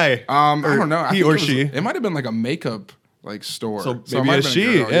to buy? I don't know. I He think or it was- she. It might have been like a makeup store. So it maybe might a have been she,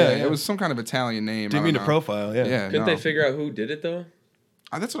 girl. yeah. It was some kind of Italian name. Didn't I mean don't to know. profile. Yeah. Yeah, Couldn't no. they figure out who did it though?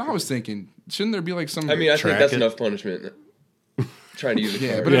 That's what I was thinking. Shouldn't there be like some? I mean, I think Track that's it. enough punishment. Trying to use a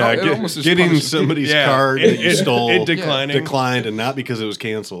Yeah, card. but it almost is getting punishment. somebody's Yeah. card that you stole It declining. declined, and not because it was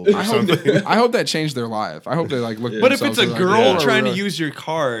canceled. I hope that changed their life. I hope they like look. at But if it's themselves a and girl they're like, trying to "Yeah, use your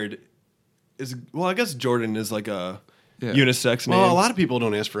card, I guess Jordan is like a Yeah. unisex name. Well, a lot of people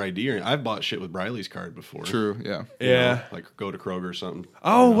don't ask for ID. I've bought shit with Briley's card before. True. Yeah. You Yeah. know, like go to Kroger or something.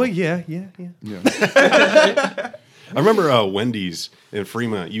 Oh, well, yeah. Yeah. I remember Wendy's in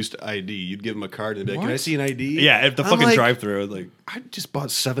Fremont used to ID. You'd give them a card and they'd be like, "Can I What? see an ID?" Yeah, at the I'm fucking like, drive-through, like I just bought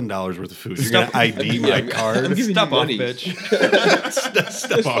 $7 worth of food. You're Stop- gonna ID my I'm card? giving you stop off, money. bitch.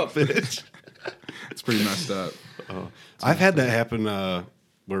 Step off, bitch. It's pretty messed up. I've had that happen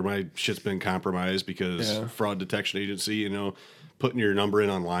where my shit's been compromised because Yeah. fraud detection agency, putting your number in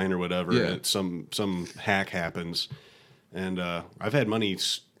online or whatever, Yeah. and some hack happens, and I've had money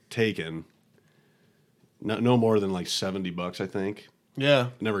taken, no more than like $70, I think. Yeah.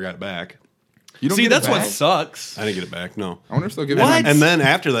 Never got it back. You don't See, get it that's what back? sucks. I didn't get it back. No. I wonder if they'll give it What? back. And then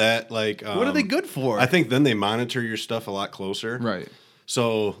after that, like, What are they good for? I think then they monitor your stuff a lot closer. Right.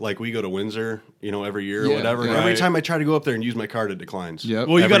 So, like, we go to Windsor, every year or Yeah, whatever. yeah. And every Right. time I try to go up there and use my card, it declines. Yep.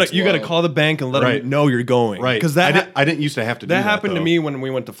 Well, you Every- gotta call the bank and let Right. them know you're going, Right. Because I didn't used to have to do that. that happened to though. me when we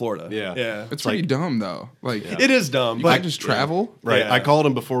went to Florida. Yeah. yeah. It's pretty dumb though. Like It is dumb, you but can't just travel. Right. Yeah. I called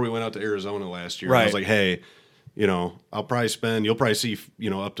him before we went out to Arizona last year. I Right. was like, hey, I'll probably you'll probably see,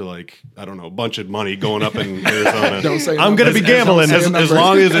 up to like, I don't know, a bunch of money going up in Arizona. Don't say. I'm gonna be numbers. gambling. Don't say a as number.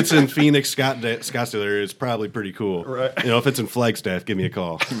 long as it's in Phoenix, Scottsdale area, it's probably pretty cool. Right. If it's in Flagstaff, give me a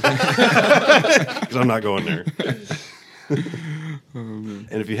call. Because I'm not going there. And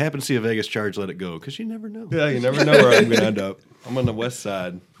if you happen to see a Vegas charge, let it go, because you never know. yeah, you never know where I'm gonna end up. I'm on the west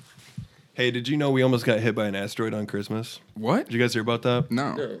side. Hey, did you know we almost got hit by an asteroid on Christmas? What? Did you guys hear about that?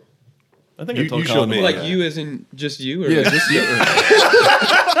 No. No. I think You- I told you Colin showed me. about Like that. you as in just you? Or Yeah. Just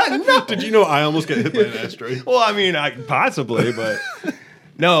Did you know I almost got hit by an asteroid? Well, I mean, possibly, but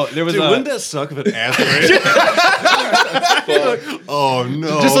no, there was Dude, a, wouldn't that suck if an asteroid? Oh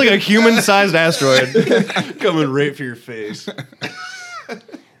no! just like a human-sized asteroid. coming right for your face.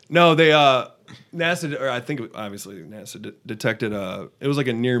 No, they NASA, or I think obviously NASA detected it was like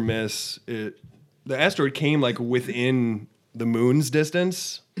a near miss. The asteroid came like within the moon's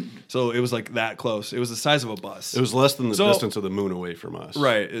distance, so it was like that close. It was the size of a bus. It was less than the So- distance of the moon away from us.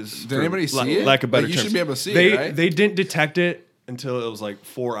 right. Is Did anybody see it? Lack of better Like, you terms. should be able to see they, it, right? They didn't detect it until it was like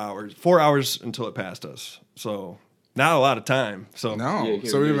 4 hours. 4 hours until it passed us. So not a lot of time. So No. Yeah, you can't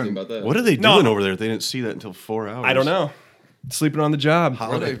so do anything even about that. What are they No. doing over there? They didn't see that until 4 hours. I don't know. Sleeping on the job.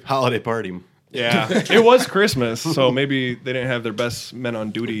 Holiday party. Yeah, it was Christmas, so maybe they didn't have their best men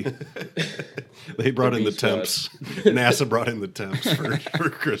on duty. They brought in the Beach squad. temps. NASA brought in the temps for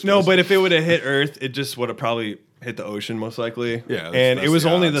Christmas. No, but if it would have hit Earth, it just would have probably hit the ocean most likely. Yeah, and that's it was the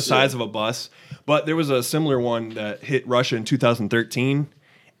only odds, the size of a bus. But there was a similar one that hit Russia in 2013,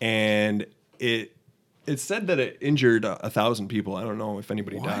 and it said that it injured 1,000 people. I don't know if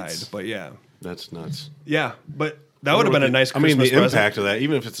anybody died, but yeah, That's nuts. yeah. But that would have been a nice I mean, Christmas the present. impact of that,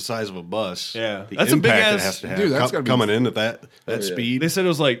 even if it's the size of a bus. Yeah. the That's a big impact it ass- has to have. Dude, that's gotta be- coming in at that yeah. speed. They said it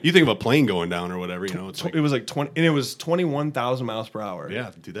was like You think of a plane going down or whatever, it's like, it was like 20, and it was 21,000 miles per hour.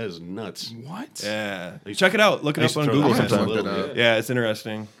 yeah, dude, that is nuts. what? Yeah. Check it out. Look it I up used to on throw Google that sometime. a little Look it bit. up. Yeah, it's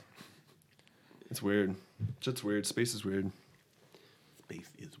interesting. It's weird. Shit's weird. Space is weird. Space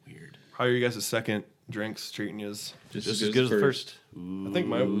is weird. How are you guys' second drinks treating you? Just as good as the first. I think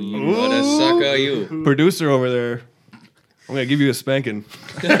my You motherfucker, you. producer over there, I'm going to give you a spanking.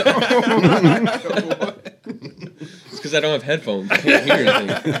 It's because I don't have headphones. I can't hear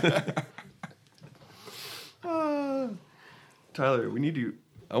anything. Tyler, we need you.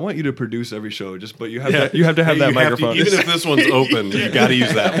 I want you to produce every show, but you have to, you have to have that You microphone. even if this one's open, you got to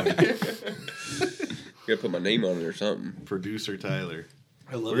use that one. Gotta put my name on it or something. Producer Tyler.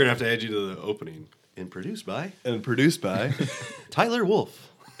 I love We're gonna have to add you to the opening. And produced by and produced by. Tyler Wolf.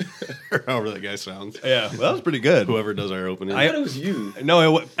 Or however that guy sounds. Yeah, well, that was pretty good. Whoever does our opening. I thought it was you.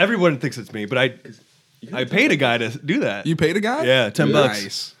 No, everyone thinks it's me, but I paid a guy to do that. You paid a guy? Yeah, $10.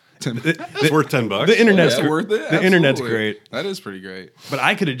 Nice. it's worth $10. The internet's yeah. That's worth it. The internet's Absolutely. great, That is pretty great. but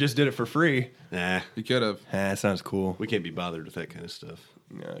I could have just did it for free. Nah, You could have. That sounds cool. we can't be bothered with that kind of stuff.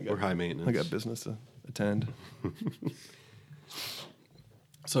 Yeah, We're high maintenance. I got business to attend.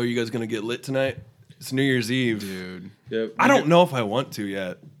 So, are you guys gonna get lit tonight? It's New Year's Eve. Dude. Yep. I don't know if I want to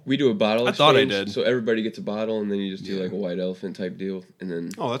yet. We do a bottle I thought I exchange, did. So everybody gets a bottle, and then you just do like a white elephant type deal, and then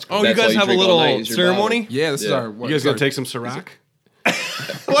Oh, that's cool. Oh, you That's all guys you have a drink all night little is your ceremony? Yeah, this is Yeah. our. You guys gonna take some Ciroc? Why do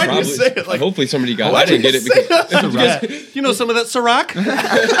you probably. say it like? Hopefully somebody got. Why I do didn't you get it say because that like that? You know some of that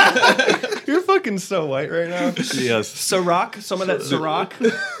Ciroc? You're fucking so white right now. Yes. Ciroc, some of that Ciroc.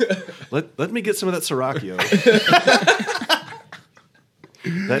 Let me get some of that Ciroc, yo.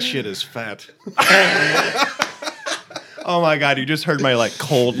 That shit is fat. Oh my god, you just heard my like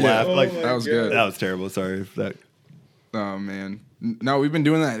cold laugh. Like That was good. that was terrible. Sorry if that. Oh man, no, we've been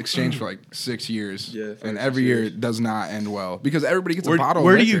doing that exchange for like 6 years. Yeah, 5 and or every 6 year years. it does not end well because everybody gets Where, a bottle.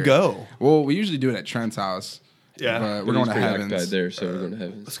 where of do you liquor. go? Well, we usually do it at Trent's house. Yeah. but we're going to He's pretty Heaven's. occupied there, so we're going to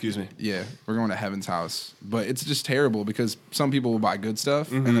Heaven's. Excuse me. Yeah, we're going to Heaven's house, but it's just terrible because some people will buy good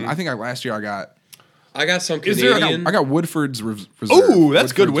stuff, and then I think last year I got some Is there- Canadian. I got Woodford's Reserve. Ooh,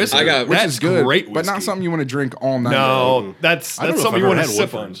 that's good Woodford's whiskey. Reserve, which That's is good, great but not whiskey. something you want to drink all night. No, that's I don't know something if you I've want ever to had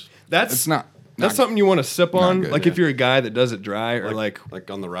sip on. Woodford's. That's it's not. That's something you want to sip on. good, like yeah. if you're a guy that does it dry or like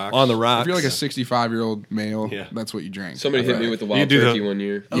Like on the rocks. on the rocks. If you're like a 65-year-old male, Yeah. that's what you drink. Somebody hit me with the You wild do turkey the- one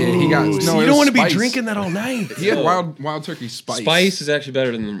year. Yeah, he got. Ooh, No, so it you was don't want to be spice. drinking that all night. He had wild turkey spice. Spice is actually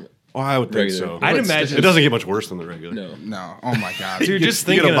better than Oh, I would think Regular. so. I'd But imagine It doesn't get much worse than the regular. no. No, oh my god. Dude, just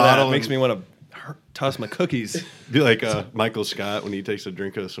you get a thinking of bottle that makes and- me want to toss my cookies. Be like Michael Scott when he takes a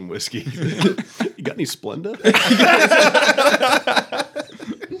drink of some whiskey. You got any Splenda?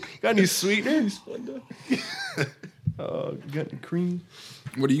 Got any sweetener? Got any cream?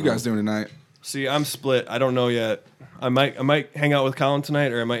 What are you guys doing tonight? See, I'm split. I don't know yet. I might hang out with Colin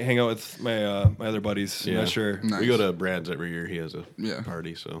tonight, or I might hang out with my my other buddies. I'm Yeah. not sure. Nice. We go to Brad's every year. He has a Yeah.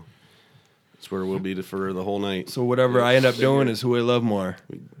 party, so that's where we'll be for the whole night. So whatever I end up doing is who I love more.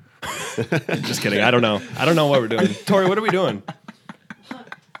 Just kidding. I don't know. I don't know what we're doing. Tori, what are we doing?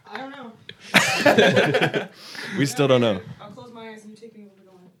 I don't know. We still don't know. I'll close my eyes and you take me where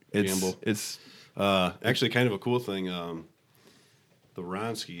we're going. It's Gamble. it's Actually, kind of a cool thing. The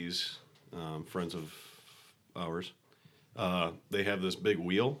Ronskis, friends of ours, they have this big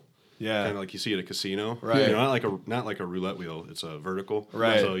wheel. yeah. Kind of like you see at a casino, Right. You know, not like a roulette wheel. It's a vertical,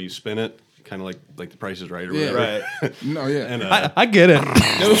 Right. So you spin it, kind of like The Price is Right or Yeah. whatever. Right. No, yeah. And I get it.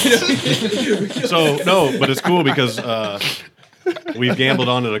 so no, but it's cool because we've gambled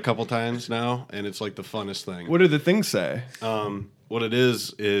on it a couple times now, and it's like the funnest thing. What do the things say? What it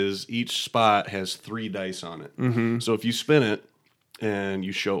is each spot has 3 dice on it. Mm-hmm. So if you spin it and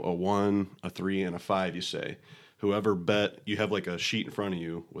you show a 1, a 3, and a 5, you say, whoever bet, you have like a sheet in front of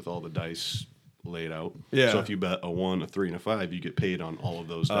you with all the dice laid out. Yeah. So if you bet a 1, a 3, and a 5, you get paid on all of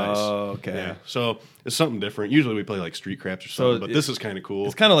those dice. Oh, okay. Yeah. So it's something different. Usually we play like street craps or So something, but this is kind of cool.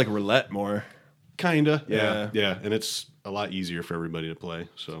 It's kind of like roulette more. Kinda. Yeah. Yeah. And it's a lot easier for everybody to play.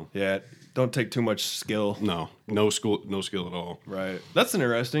 So Yeah. Don't take too much skill. no skill at all. Right. That's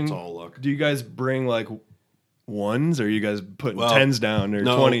interesting. It's all luck. Do you guys bring like ones, or are you guys putting Well, tens down or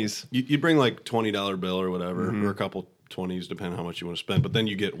 20s? You bring like $20 bill or whatever, Mm-hmm. or a couple 20s, depending on how much you want to spend. But then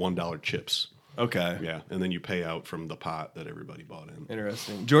you get $1 chips. Okay. Yeah, and then you pay out from the pot that everybody bought in.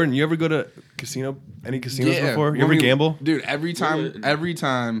 Interesting. Jordan, you ever go to any casinos before? You When ever we- gamble? Dude, every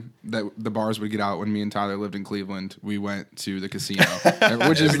time that the bars would get out when me and Tyler lived in Cleveland, we went to the casino,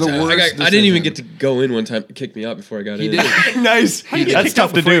 which is the worst. I didn't even decision. get to go in one time. It kicked me out before I got He in. did. Nice. get That's kicked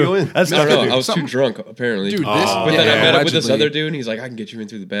tough out to before you do. go in? That's I tough don't to know. do. I was too drunk apparently. Dude, this. but then I met up with this allegedly. other dude, and he's like, "I can get you in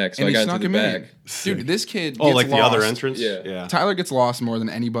through the back." So and I he got snuck into him the in. back. Dude, this kid. Oh, gets like the other lost. entrance? Yeah. Tyler gets lost more than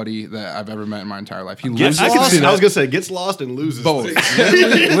anybody that I've ever met in my entire life. He Gets loses. I can lost? see that. I was going to say, gets lost and loses. Both.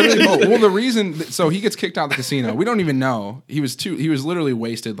 literally both. Well, the reason so he gets kicked out of the casino, we don't even know. He was literally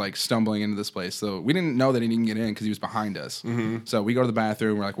wasted, like stumbling into this place. So we didn't know that he didn't get in because he was behind us. So we go to the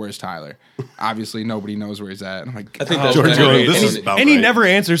bathroom. We're like, "Where's Tyler?" Obviously, nobody knows where he's at. I'm like, I think "Oh." that's Jordan's kinda going, great. this is And about And he right. never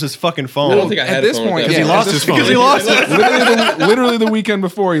answers his fucking phone. I don't think I At had this a phone point, at that yeah, He point. lost at his this phone. because he lost it. literally the weekend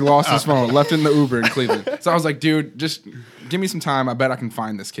before he lost his phone, left in the Uber in Cleveland. So I was like, dude, just give me some time. I bet I can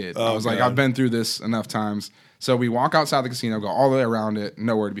find this kid. I was like, God. I've been through this enough times. So we walk outside the casino, go all the way around it,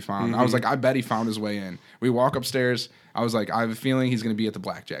 nowhere to be found. I was like, I bet he found his way in. We walk upstairs. I was like, I have a feeling he's going to be at the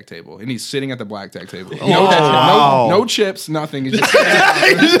blackjack table, and he's sitting at the blackjack table. No chips, nothing. He's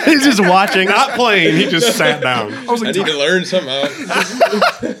just He's just watching. Not playing. He just sat down. I was I like, need to learn somehow.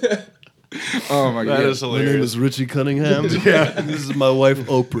 oh my That god. is hilarious. Richie Cunningham. Yeah. This is my wife,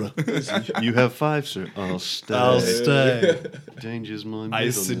 Oprah. You have 5, sir. I'll stay. I'll stay. Danger's my I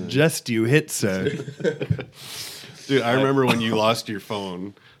middle suggest you hit, sir. name. Dude, I remember when you lost your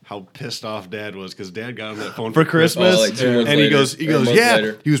phone, how pissed off Dad was because Dad got him that phone For Christmas? Oh, like 2 months and he later, goes, or a month yeah,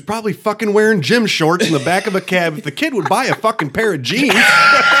 later. he was probably fucking wearing gym shorts in the back of a cab. If the kid would buy a fucking pair of jeans,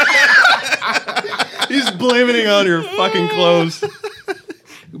 He's blaming it on your fucking clothes.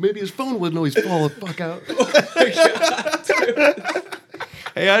 maybe his phone wouldn't always fall the fuck out.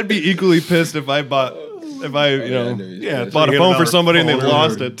 Hey, I'd be equally pissed if I bought, bought a phone for somebody and they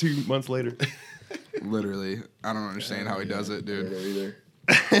lost it 2 months later. Literally, I don't understand how he does it, I don't dude. know either.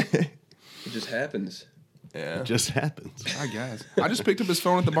 It just happens. Yeah. It just happens. I guess. I just picked up his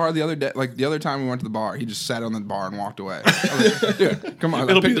phone at the bar the other day. Like the other time we went to the bar, he just sat on the bar and walked away. I was like, dude, come on.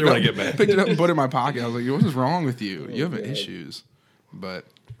 It'll I be picked there it when up- I get back. Picked it up and put it in my pocket. I was like, what is wrong with you? You have issues. But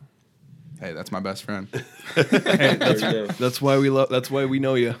hey, that's my best friend. There we go. That's why we love. That's why we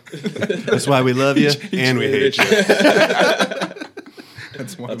know you. That's why we love you and we hate you.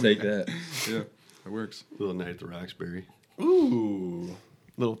 That's why I'll take that. Yeah, it works. Little Night at the Roxbury. Ooh,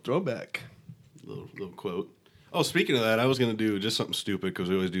 little throwback. Little quote. Oh, speaking of that, I was going to do just something stupid because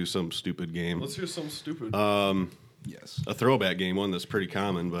we always do some stupid game. Let's hear something stupid. Yes. A throwback game, one that's pretty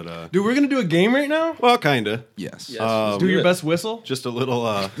common, but Dude, we're gonna do a game right now. well, kind of. Yes. Yes, let's Do your it. best whistle. Just a little.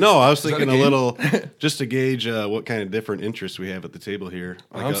 No, I was that thinking a a game? little, just to gauge what kind of different interests we have at the table here.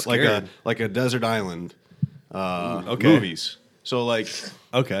 I'm Like scared. like a desert island. Okay. Movies. So like,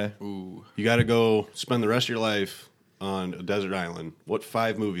 Okay. Ooh. you got to go spend the rest of your life on a desert island. What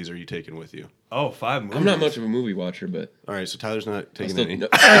 5 movies are you taking with you? Oh, 5 movies. I'm not much of a movie watcher, but All right, so Tyler's not I'll taking still, any. no,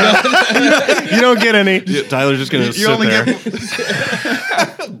 You don't get any. Yeah, Tyler's just gonna You sit only there,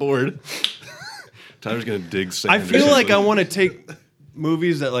 get. bored. Tyler's gonna dig sand. I or feel like I something. want to take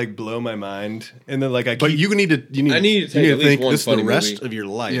movies that like blow my mind, and then like I keep. But you need to. I need to take you at need least to think one this is the funny rest movie. of your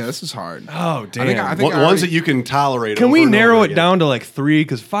life. Yeah, this is hard. Oh damn! I think Ones that you can tolerate. Can over we and narrow over it again. down to like 3?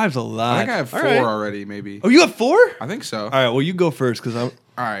 Because 5's a lot. I think I have 4 All right. already, maybe. Oh, you have 4? I think so. All right. Well, you go first because I'm.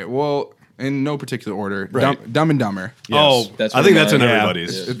 All right. Well, in no particular order. Right. Dumb and Dumber. Yes. Oh, that's I think that's in mine.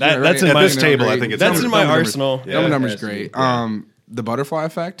 everybody's. Yeah. That's in At my this table, I think it's That's Dumb in my and Dumber. arsenal. Yeah. Dumb and Dumber's Has to be, great. yeah. The Butterfly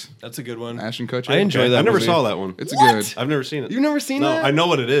Effect. That's a good one. Ashton Kutcher. I enjoy that. I never movie. saw that one. It's good. I've never seen it. You've never seen No, that? I know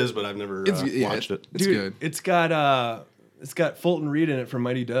what it is, but I've never Yeah, watched it. It's Dude, good. It's got Fulton Reed in it from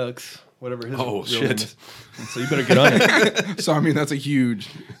Mighty Ducks. Whatever his Oh, real shit. name is. So you better get on it. So I mean, that's a huge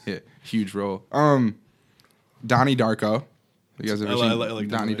role. Donnie Darko. You guys ever I seen like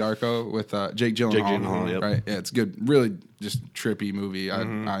Donnie that Darko with Jake Gyllenhaal? Jake Gyllenhaal, yep. Right. Yeah, it's good. Really, just trippy movie. I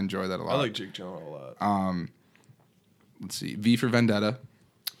enjoy that a lot. I like Jake Gyllenhaal a lot. Let's see, V for Vendetta.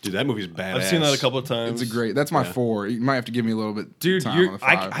 Dude, that movie's badass. I've seen that a couple of times. It's a great. That's my Yeah. 4. You might have to give me a little bit. Dude, time on the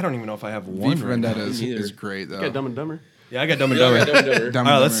 5. I don't even know if I have V one. for right now. Vendetta Me neither. is great though. Yeah, Dumb and Dumber. Yeah, I got Dumb and Yeah, Dumber. I got Dumb and Dumber. Dumb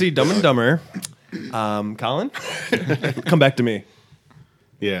All right, and let's Dumber. see Dumb and Dumber. Colin, come back to me.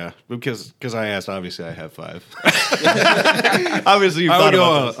 Yeah, because I asked. Obviously, I have 5. Obviously, you've I thought would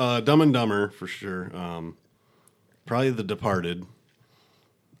about this. go Dumb and Dumber for sure. Probably The Departed.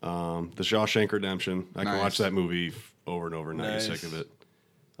 The Shawshank Redemption. I can Nice. watch that movie over and over and not get Nice. sick of it.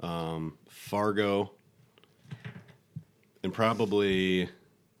 Fargo. And probably.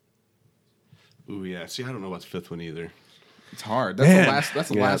 Ooh, yeah. See, I don't know what's 5th one either. It's hard. That's Man. the last. That's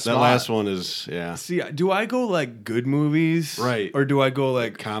the Yeah, last. that spot. last one is, yeah. See, do I go like good movies, Right. or do I go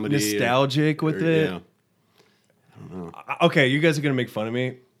like Comedy or- nostalgic with Or, it? yeah. Okay, you guys are gonna make fun of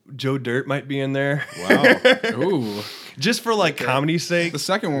me. Joe Dirt might be in there, Wow. Ooh, just for like comedy's sake. the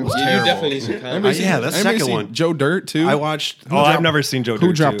second one was You terrible. definitely need some comedy. Anybody seen- yeah, that anybody second seen one. Joe Dirt too. I watched. Oh, I've never seen Joe Dirt.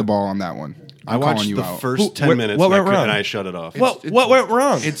 Who dropped too. the ball on that one? I I'm calling watched you the out. first 10 what- minutes what and, went wrong? and I shut it off. What went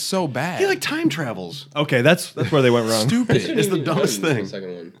wrong? It's so bad. He like time travels. Okay, that's where they went wrong. stupid. It's the dumbest thing. The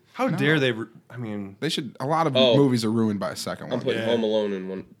second one. How dare they? I mean, They should. A lot of Oh. movies are ruined by a second I'm one. putting Yeah. Home Alone in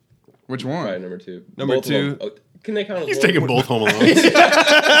one. Which one? Probably number 2. Number Both of them. 2. Oh, can they count as He's one? taking both Home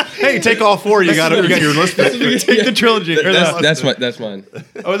Alones. Hey, take all 4. You got your list. take the trilogy. Or That's mine.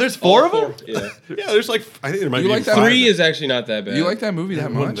 oh, there's 4 of them. Yeah. Yeah, there's like I think there might You be like that? 5. 3 is actually not that bad. You like that movie that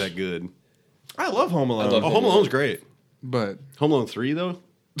It wasn't much? that good. I love Home Alone. love Oh, Home Alone's great. But Home Alone 3 though.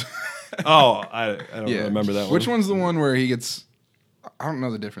 Oh, I don't yeah, remember that one. Which one's the one where he gets? I don't know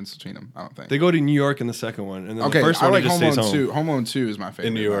the difference between them. I don't think. They go to New York in the second one, and then Okay, the first I one like he just Home stays Alone home. 2. Home Alone 2 is my favorite.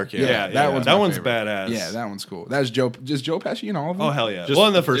 In New York, yeah. Yeah, that one's that my one's favorite. badass. Yeah, that one's cool. That's Joe. Is Joe Pesci in all of them? Oh hell yeah! Just well,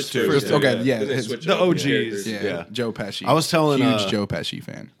 in the first first two. two. First- okay, yeah, Then they his- switch the up OGs. characters. Yeah, Yeah. Joe Pesci. I was telling, huge Joe Pesci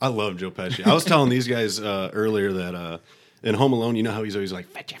fan. I love Joe Pesci. I was telling these guys earlier that in Home Alone, you know how he's always like,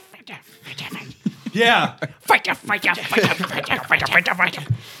 Yeah,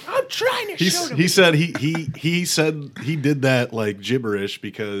 I'm trying to show them. he said he said he did that like gibberish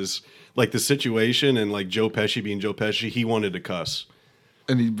because like the situation and like Joe Pesci being Joe Pesci, he wanted to cuss.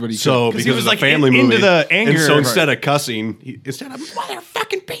 But he So he because was, it's like, a family into movie, the anger. and so Right. instead of cussing, instead of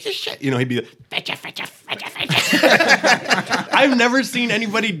motherfucking piece of shit, you know, he'd be like, I've never seen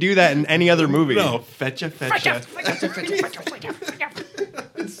anybody do that in any other movie. no, fetcha.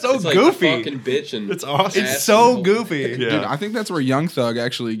 It's so It's like goofy. a fucking bitch and It's awesome. It's ass so and- goofy. Dude, I think that's where Young Thug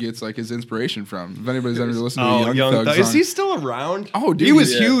actually gets like his inspiration from. If anybody's ever listened to Oh, a Young Thug Thug. song, Is he still around? oh, dude, he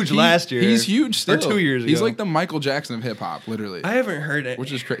was yeah. huge he- last year. He's huge still. Or 2 years ago. He's like the Michael Jackson of hip hop, literally. I haven't heard it.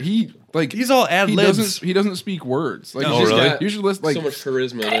 Which is crazy. He like He's all ad he libs. doesn't speak words. Like No, you, really? you should listen. Like so much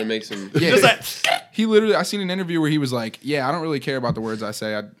charisma that it makes him. yeah, Just that. he literally. I seen an interview where he was like, "Yeah, I don't really care about the words I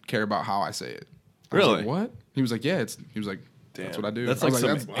say. I care about how I say it." I was Really? like, what? He was like, "Yeah, it's." He was like, "That's what I do." That's I was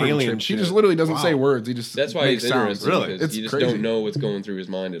like like, some pretty alien trippy. He shit. just literally doesn't say words. He just That's why makes he's sounds. interesting. Really? Because It's you just crazy. don't know what's going through his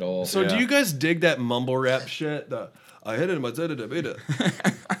mind at all. So do you guys dig that mumble rap shit? The I hit it in my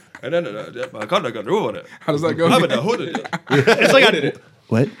and then I got over it. How does that go? It's like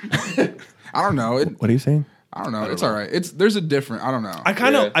what? I don't know. What are you saying? I don't know. It's all right. There's a different. I don't know. I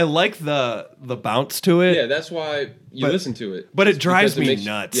kind of Yeah. I like the bounce to it. Yeah, that's why you But- listen to it. but it It's drives because me makes-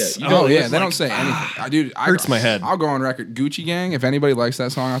 nuts. Yeah, you Oh don't yeah, listen they like- don't say anything. Dude, Hurts my head. I'll go on record. Gucci Gang. If anybody likes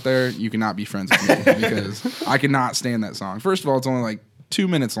that song out there, you cannot be friends with me because I cannot stand that song. First of all, it's only like 2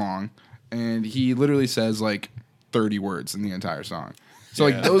 minutes long, and he literally says like 30 words in the entire song. So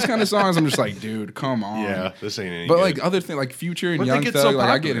like those kind of songs, I'm just like, dude, come on. Yeah, this ain't any But good. like other things, like Future and But they Young get Thug, so like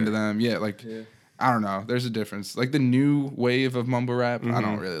I get popular. into them. Yeah, like I don't know. There's a difference. Like the new wave of mumble rap, I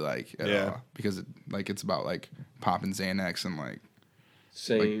don't really like at Yeah. all because it's about like popping Xanax and like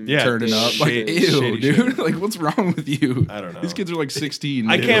Same. Yeah, turning up. Like, shady- ew, shady dude. shit. Like, what's wrong with you? I don't know. These kids are like 16.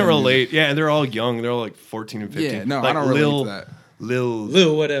 I dude. can't relate. Yeah, and they're all young. They're all like 14 and 15. Yeah, no, like I don't relate Lil, to that.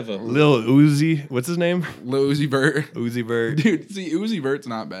 Lil whatever. Lil Uzi. What's his name? Lil Uzi Vert. Uzi Vert. Dude, see, Uzi Vert's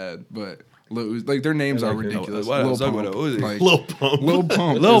not bad, but Lil Uzi, like, their names are ridiculous. What Lil else? Talk Pump. about Uzi. Like, Lil Pump. Lil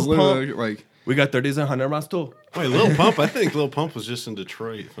Pump. Lil is literally, like, We got 30s and 100 miles too. Wait, Lil Pump. I think Lil Pump was just in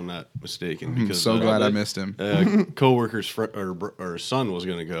Detroit, if I'm not mistaken. I'm Because so glad I missed him. coworker's or son was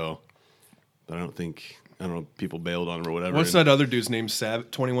gonna go, but I don't know. People bailed on him or whatever. What's that other dude's name?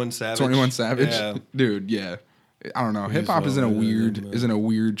 21 Savage. 21 Savage. Yeah. Dude, yeah. I don't know. Hip hop is in a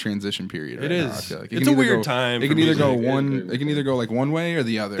weird transition period. Right It now, is. I feel like. It's a can either weird go- time It for can either go music. one. It can either go like one way or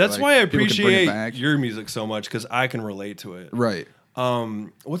the other. That's Like, why I people can bring it appreciate back. your music so much because I can relate to it. Right.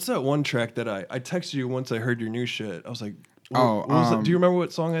 What's that one track that I texted you once I heard your new shit? I was like, Oh, what was it? Do you remember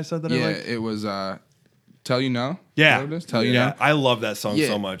what song I said that I Yeah, liked? it was Tell You No. Yeah. Is that what it is? Tell You yeah. No. I love that song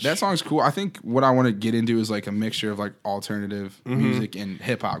so much. That song's cool. I think what I want to get into is like a mixture of like alternative Mm-hmm. music and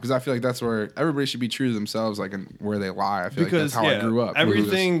hip hop because I feel like that's where everybody should be true to themselves, like and where they lie. I feel because like that's how I grew up.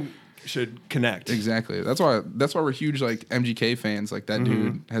 Everything should connect. Exactly. That's why we're huge like MGK fans. Like that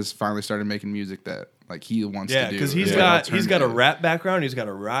dude has finally started making music that like he wants Yeah, to do. because It's he's like got a alternative. rap background. He's got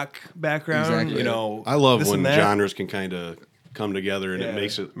a rock background. Exactly. You know, I love this when and that. genres can kind of come together and Yeah. it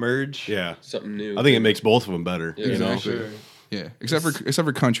makes it. merge. Yeah, Something new. I think it makes both of them better. Yeah, you know, exactly. Sure. Yeah, except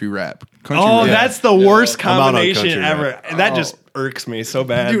for country rap. Country Oh, rap. that's the worst I'm out on combination country ever. rap. And that Oh. just irks me so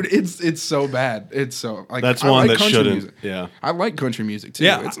bad. dude. It's so bad. It's so like That's I one like that country shouldn't. music. Yeah, I like country music too.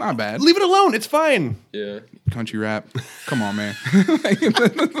 Yeah. It's not bad. Leave it alone. It's fine. Yeah. Country rap. Come on, man.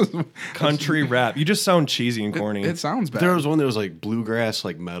 Country rap. You just sound cheesy and corny. It sounds bad. there was one that was like bluegrass,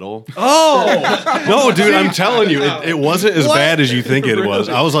 like metal. oh, No, dude, I'm telling you, it wasn't as bad as you think it was.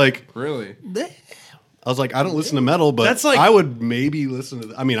 I was like, really. I don't listen to metal, but That's like- I would maybe listen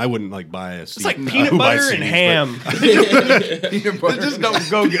to. I mean, I wouldn't like buy a. it's like peanut butter and ham. Peanut butter. Just don't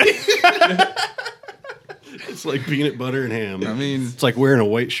go good. It's like peanut butter and ham. I mean, it's like wearing a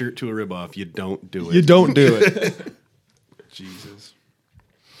white shirt to a rib off. You don't do it. You don't do it. Jesus.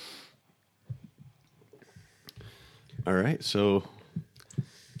 All right, so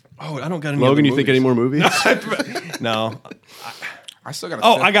Oh, I don't got any. Logan, other you think any more movies? No. I still got.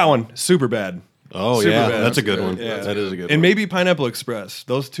 Oh, I got one. Super bad. Oh Super yeah, bad. that's a good one. Yeah. That is a good one. And maybe Pineapple Express.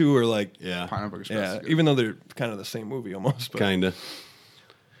 Those two are like, yeah, Pineapple Express. yeah, is good. even though they're kind of the same movie almost. But kind of.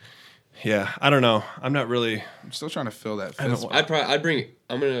 yeah, I don't know. I'm not really. I'm still trying to fill that. I don't fist. want-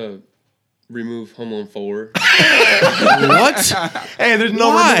 I'm gonna remove Home Alone 4. What? Hey, there's no.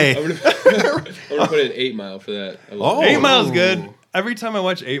 Why? I'm gonna put in 8 Mile for that. I love Oh. it. 8 Mile's good. Every time I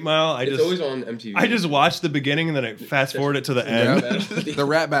watch 8 Mile, It's always on MTV. I just watch the beginning and then I fast forward it to the end. Yeah. The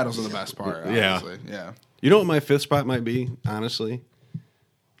rap battles are the best part. Yeah. Honestly. Yeah. You know what my fifth spot might be? Honestly,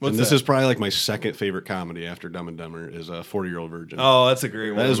 What's and this that? is probably like my second favorite comedy after Dumb and Dumber is a 40-Year-Old Virgin. Oh, that's a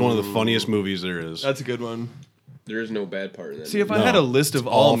great one. That is one of the funniest movies there is. That's a good one. There is no bad part in that. See, if movie. I had a list of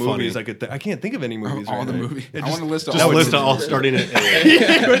all all funny. movies, I can't think of any movies. All right the now. movie. It I want a list of Just all. a list the of all movies. starting at A.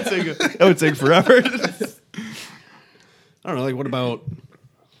 that would take forever. I don't know. Like, what about?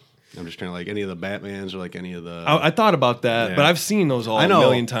 I'm just trying to like any of the Batmans or like any of the. I thought about that, Yeah. but I've seen those all I know a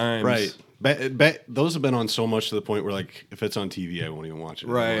million times. Right. Those have been on so much to the point where like if it's on TV, I won't even watch it.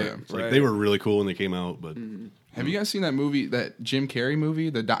 Right, It's like right. they were really cool when they came out, but Have you guys seen that movie, that Jim Carrey movie,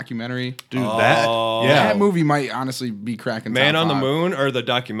 the documentary? Dude, that That movie might honestly be cracking. Man top on the 5. Moon or the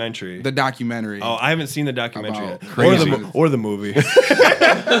documentary? The documentary. Oh, I haven't seen the documentary About yet. crazy. Or the movie.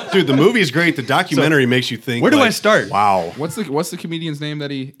 dude, the movie's great. The documentary makes you think. where do like, I start? Wow, What's the comedian's name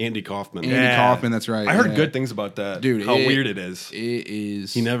that he? Andy Kaufman. Andy Kaufman. That's right. I heard yeah. good things about that. Dude, how weird it is. It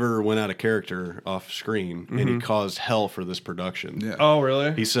is. He never went out of character off screen, and he caused hell for this production. Yeah. Oh,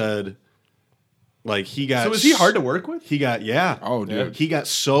 really? He said, like he got. So is he hard to work with? He got Oh, dude. He got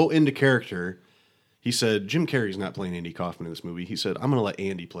so into character. He said Jim Carrey's not playing Andy Kaufman in this movie. He said I'm going to let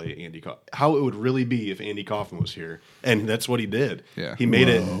Andy play Andy Kaufman. How it would really be if Andy Kaufman was here, and that's what he did. Yeah. he made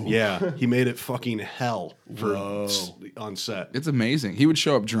it. Yeah, he made it fucking hell for on set. It's amazing. He would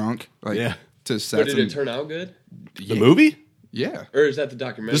show up drunk, like Yeah. to But sets. did it turn out good? The movie. Yeah. Or is that the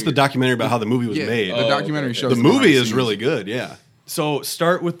documentary? This is the documentary about how the movie was Yeah. made. The documentary shows The behind movie is scenes. really good. Yeah, So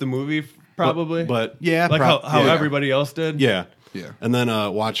start with the movie, probably. but yeah, like how yeah. everybody else did. Yeah. Yeah. And then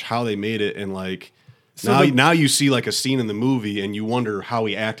watch how they made it, and like So now you see like a scene in the movie and you wonder how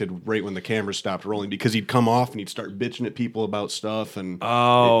he acted right when the camera stopped rolling, because he'd come off and he'd start bitching at people about stuff, and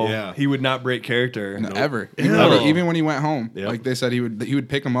Oh, yeah. he would not break character. No, ever. Ew. Even when he went home, Yep. like they said, he would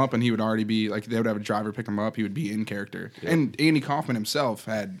pick him up, and he would already be like, they would have a driver pick him up. He would be in character. And Andy Kaufman himself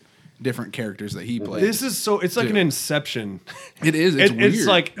had different characters that he played. This is so. It's like Dude. an Inception. It is. It's weird. It's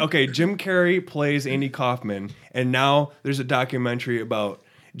like, okay, Jim Carrey plays Andy Kaufman, and now there's a documentary about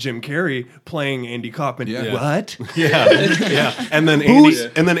Jim Carrey playing Andy Kaufman. Yeah. What? yeah. And then Who's-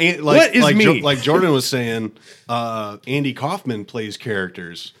 like What is like me? like Jordan was saying, Andy Kaufman plays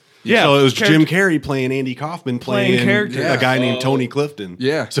characters. Yeah, so it was character- Jim Carrey playing Andy Kaufman playing characters. a guy named Oh. Tony Clifton.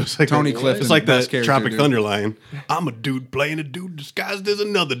 Yeah. so it's like Tony Clifton, It's like best that character, Tropic dude. Thunder line. I'm a dude playing a dude disguised as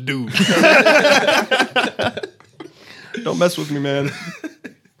another dude. Don't mess with me, man.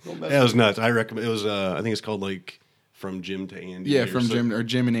 Yeah, it was nuts. I recommend. It was. I think it's called like From Jim to Andy. yeah, or from so-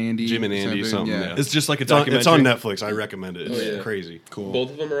 Jim and Andy. Jim and Andy, something. Yeah. It's just like a It's on, documentary. it's on Netflix. I recommend it. It's yeah. crazy. Cool.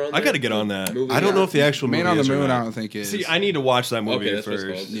 Both of them are on. I there? got to get on that. Movie, I don't know yeah. if the actual Man movie on the is or Moon, not. I don't think is. See, I need to watch that movie Okay, that's what it's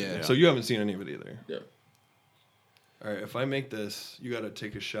first. called. Yeah. So you haven't seen any of it either. Yeah. All right. If I make this, you got to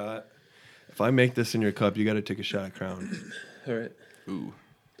take a shot. If I make this in your cup, you got to take a shot of Crown. All right. Ooh.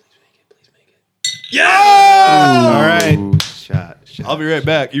 All right. Shot. I'll be right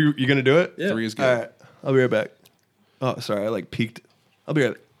back. You gonna do it? Yeah. 3 is good. All right. I'll be right back. Oh, sorry. I like peeked. I'll be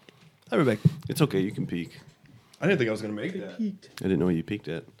right back. I'll be right back. It's okay. You can peek. I didn't think I was gonna make that. I didn't know you peeked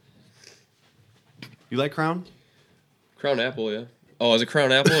at. You like Crown? Crown Apple, yeah. Oh, is it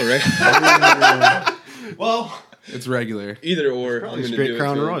Crown Apple or right? Well, It's regular. Either or. I'm Probably gonna straight do it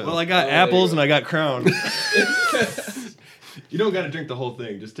Crown too. Royal. well, I got Oh, there apples you and I got Crown. You don't got to drink the whole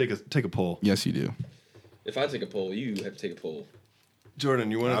thing. Just take a pull. Yes, you do. If I take a poll, you have to take a poll.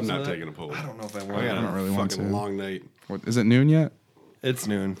 Jordan, you want? I'm some not of that? taking a poll. I don't know if I I want. got don't a really want fucking to. long night. What, is it noon yet? It's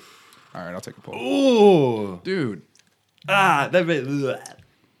noon. All right, I'll take a poll. Ooh. Dude, That bit. bleh.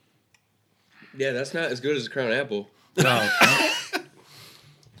 Yeah, that's not as good as Crown Apple.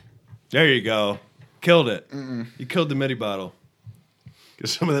 There you go. Killed it. You killed the midi bottle. Get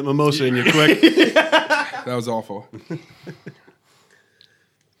some of that mimosa in you quick. that was awful.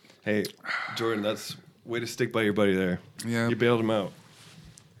 Hey, Jordan, that's way to stick by your buddy there. Yeah. You bailed him out.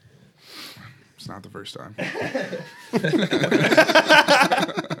 It's not the first time.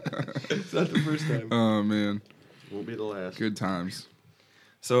 It's not the first time. Oh, man. Won't be the last. Good times.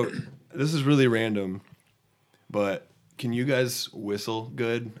 So, this is really random, but can you guys whistle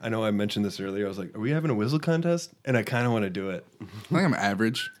good? I know I mentioned this earlier. I was like, are we having a whistle contest? And I kind of want to do it. I think I'm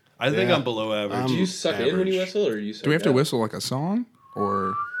average. I think Yeah. I'm below average. Do you suck in when you average. whistle, or you suck Do we have to out? whistle like a song?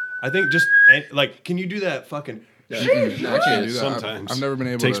 Or. I think just, like, can you do that fucking... No, I not can't do chance. that. Sometimes. I've never been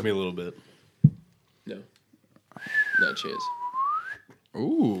able Takes to. me a little bit. No, not chance.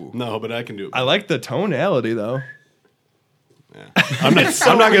 Ooh. No, but I can do it. I like the tonality, though. Yeah. I'm not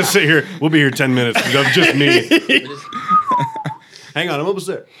going to sit here. We'll be here 10 minutes of just me. Hang on, I'm almost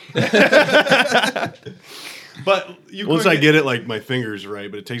there. But you Once couldn't I get it, like my fingers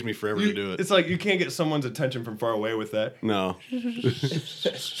right, but it takes me forever to do it. It's like you can't get someone's attention from far away with that. No. Who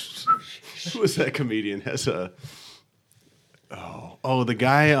was that comedian? Has a the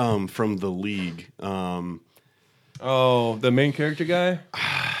guy from The League. Oh, the main character guy?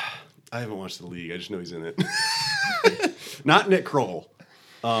 I haven't watched The League. I just know he's in it. Not Nick Kroll.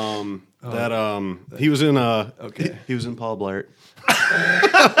 He was in Okay. he was in Paul Blart.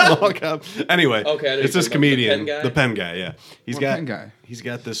 Oh, God. Anyway, Okay, I know it's you're this talking about the comedian, pen guy? the pen guy. Yeah, What pen guy? He's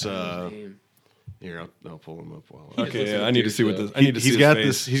got this. Name. Here, I'll pull him up. While Okay, looks yeah, like I need a to see what douche, this. I need to see he's his got face.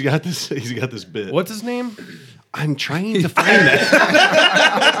 this. He's got this. He's got this bit. What's his name? I'm trying to find that.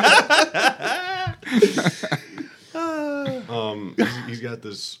 got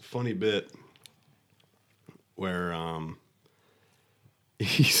this funny bit where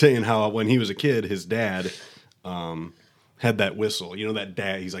he's saying how when he was a kid, his dad had that whistle. You know that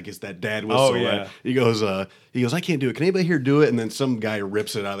dad. He's like, it's that dad whistle. Oh, yeah. Right? He goes, I can't do it. Can anybody here do it? And then some guy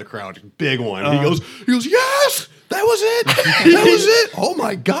rips it out of the crowd, big one. He goes, yes, that was it. That was it. Oh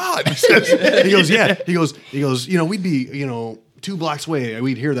my God. He goes, yeah. He goes. We'd be 2 blocks away.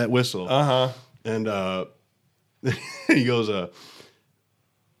 We'd hear that whistle. And he goes,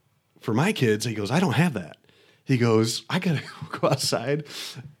 for my kids, he goes, I don't have that. He goes, I gotta go outside,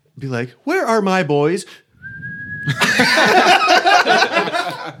 be like, where are my boys?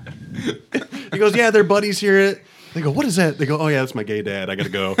 He goes, yeah, their buddies hear it. They go, what is that? They go, oh yeah, that's my gay dad. I gotta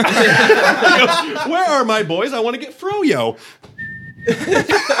go. He goes, where are my boys? I want to get froyo.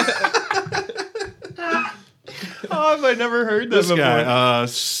 Oh, have I never heard that This before? guy,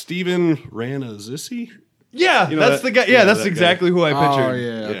 Steven Ranazisi. Yeah, You know that's that- the guy. yeah, Yeah, that's that exactly who I pictured. Oh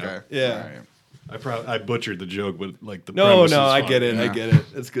yeah, okay. Yeah. All right. I butchered the joke, but like the No, premise no, is I fun. get it. I Yeah. get it.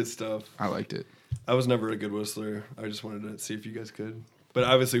 It's good stuff. I liked it. I was never a good whistler. I just wanted to see if you guys could. But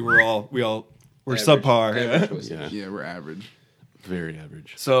obviously, we're Average. subpar. Yeah. Average whistle. Yeah, Yeah, we're average. very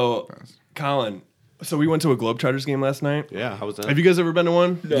average. So, Colin, so we went to a Globetrotters game last night. Yeah, how was that? Have you guys ever been to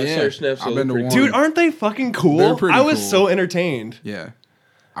one? No, Yeah. Star Snaps. I've been to pretty one. cool. Dude, aren't they fucking cool? They're pretty I was cool. so entertained. Yeah,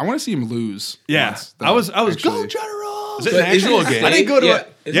 I want to see him lose. Yeah, once, I was actually. Globetrotter. Is it an actual game? I didn't go to Yeah.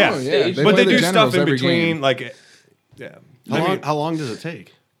 it. Is Yeah. it Oh, yeah. staged? They But play they the do Generals stuff in every between, game. like, yeah. How long does it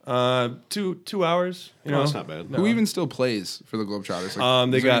take? 2 hours. You know, that's not bad. Who even still plays for the Globetrotters?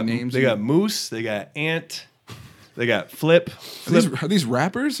 Like, They is there got any names. they got Moose. They got Ant. They got Flip. Are these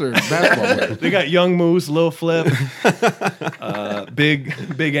rappers or basketball players? They got Young Moose, Lil Flip,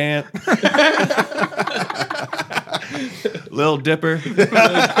 Big Ant, Lil Dipper. Dude,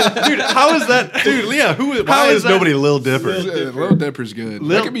 how is that? Dude, yeah, why How is is that- nobody Lil Dipper? Lil Dipper's good.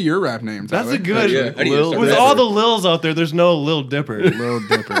 Lil- That could be your rap name. That's Tyler. a good. Yeah, how do you start With that? all the Lils out there, there's no Lil Dipper. Lil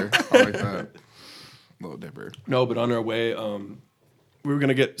Dipper. I like that. Lil Dipper. No, but on our way, we were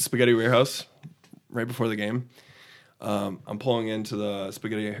gonna get Spaghetti Warehouse right before the game. I'm pulling into the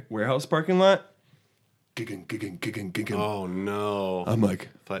Spaghetti Warehouse parking lot. Gigging. Oh no! I'm like,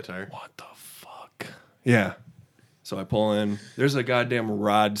 Flat tire. what the fuck? Yeah. So I pull in. There's a goddamn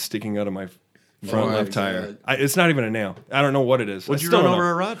rod sticking out of my front Oh, left my tire. It's not even a nail. I don't know what it is. What'd I you still run don't over know.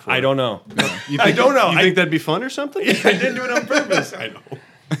 a rod for? I don't know. I don't know. You think that'd be fun or something? I didn't do it on purpose. I know.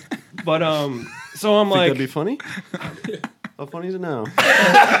 But so I'm Think like, that'd be funny? How funny is it now?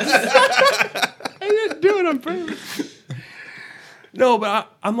 I didn't do it on purpose. No, but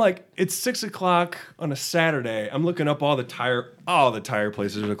I'm like, it's 6:00 on a Saturday. I'm looking up all the tire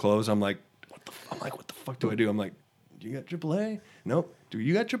places are closed. I'm like, what the fuck do I do? I'm like, do you got AAA? Nope. Do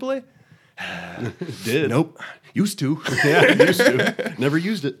you got AAA? Did. Nope. Used to. Yeah, used to. Never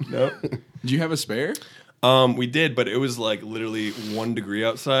used it. Nope. Do you have a spare? We did, but it was like literally 1 degree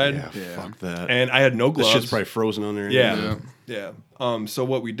outside, Yeah, fuck that. and I had no the gloves. shit's probably frozen on there. Yeah. So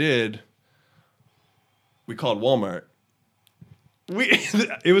what we did, we called Walmart.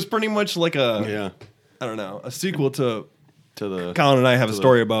 It was pretty much like Yeah. I don't know, a sequel to To the. Colin and I have a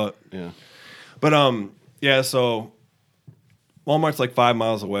story about. Yeah. But so Walmart's like 5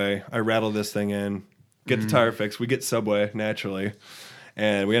 miles away. I rattle this thing in, get the tire fixed. We get Subway naturally,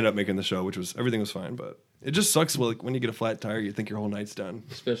 and we ended up making the show, everything was fine. But it just sucks when you get a flat tire, you think your whole night's done.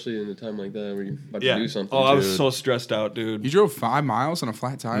 Especially in a time like that where you're about to Yeah. do something. Oh, I was dude. so stressed out, dude. You drove 5 miles on a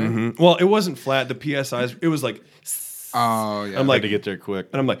flat tire? Well, it wasn't flat. The PSIs, it was like, Oh, yeah. I'm Like like, to get there quick.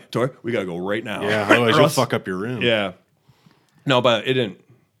 and I'm like, Tor, we gotta go right now. Yeah, otherwise Or you'll else- fuck up your rim. Yeah. No, but it didn't.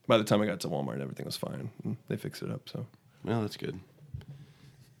 By the time I got to Walmart, everything was fine. They fixed it up. So Well, that's good.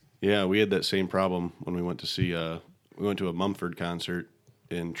 Yeah, we had that same problem when we went to see. We went to a Mumford concert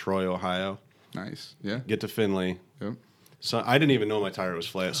in Troy, Ohio. Nice. Yeah. Get to Finley. Yep. So I didn't even know my tire was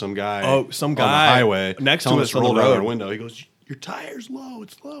flat. Some guy. some on guy the highway next to telling us us on the roll down our road. window. He goes, "Your tire's low.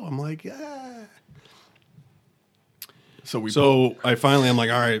 It's low." I'm like, "Yeah." So I'm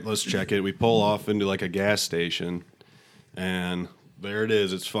like, all right, let's check it. We pull off into like a gas station, and there it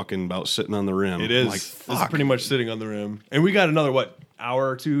is. It's fucking about sitting on the rim. it is. I'm like, It's fuck. pretty much sitting on the rim. And we got another hour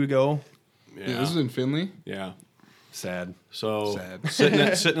or two to go. Yeah, this is in Finley. Yeah. Sad. So Sad. sitting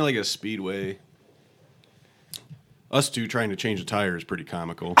at like a speedway. Us two trying to change a tire is pretty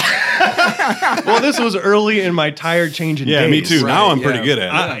comical. Well, this was early in my tire changing days. me too. Now I'm yeah. pretty good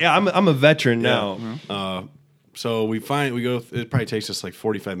at it. I'm a veteran now. So we go. It probably takes us like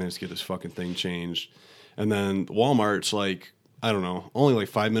 45 minutes to get this fucking thing changed, and then Walmart's like I don't know, only like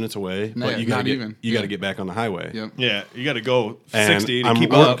 5 minutes away. No, but you gotta not get, even. You got to Yeah. get back on the highway. Yep. Yeah, you got to go And 60 to I'm-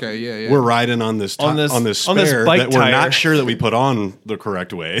 keep we're- up. Okay, yeah. We're riding on this On this- on this on this spare bike that we're tire. not sure that we put on the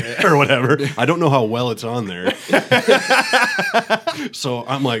correct way or whatever. I don't know how well it's on there. So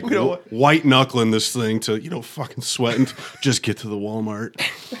I'm like white knuckling this thing to fucking sweating. Just get to the Walmart.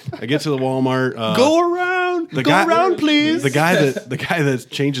 I get to the Walmart. Go around. The Go guy, around, please. The guy that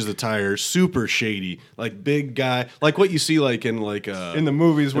changes the tires, super shady, like big guy, like what you see like in in the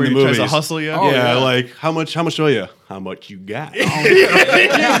movies where in he the tries to movies. hustle you. Oh, yeah, yeah. like how much do you? How much you got?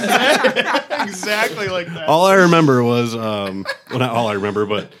 Exactly like that. All I remember was, well, not all I remember,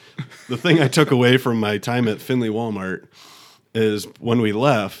 but the thing I took away from my time at Findlay Walmart is when we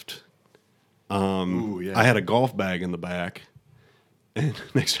left, I had a golf bag in the back. And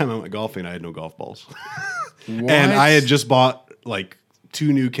next time I went golfing, I had no golf balls. And I had just bought like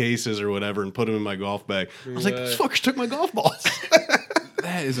 2 new cases or whatever and put them in my golf bag. I was like, these fuckers took my golf balls.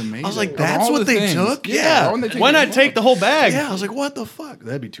 That is amazing. I was like, Of that's all what the they things. took? Yeah. Yeah. Why wouldn't they take Why the- not take the whole bag? Yeah, I was like, what the fuck?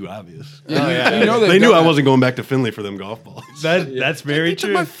 That'd be too obvious. Yeah, you know They they've knew done I that. wasn't going back to Findlay for them golf balls. That's very They took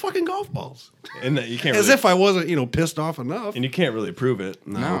true. my fucking golf balls. And that you can't As really, if I wasn't, pissed off enough. and you can't really prove it.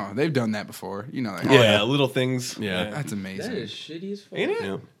 No, they've done that before. You know that. Oh, yeah, little things. Yeah. That's amazing. That is shitty as fuck. Ain't it?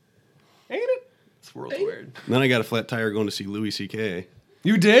 Yeah. Ain't it? This world's weird. Then I got a flat tire going to see Louis C.K.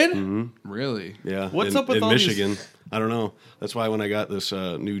 You did? Really? Yeah. What's up with in all these- Michigan? I don't know. That's why when I got this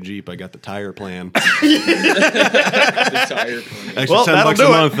new Jeep, I got the tire plan. The tire plan. Extra Well, $10 that'll a do it.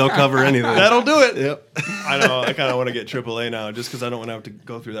 month, they'll cover anything. That'll do it. Yep. I know. I kind of want to get AAA now just because I don't want to have to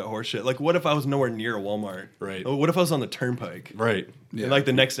go through that horse shit. Like, what if I was nowhere near a Walmart? Right. What if I was on the turnpike? Right. Yeah. And like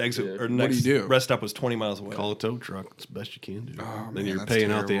the next exit or do next you do? rest stop was 20 miles away. Call a tow truck. It's the best you can do. man, then you're that's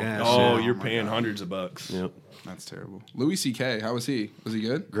paying out the terrible. ass. Oh, Yeah. you're my paying God. hundreds of bucks. Yep. That's terrible. Louis C.K. How was he? Was he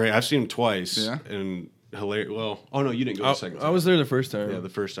good? Great. I've seen him twice. Yeah? And hilarious. Well, oh no, you didn't go the second time. I was there the first time. Yeah, the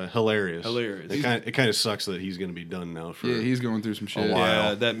first time. Hilarious. Hilarious. It kind of sucks that he's going to be done now for. Yeah, he's going through some shit. while.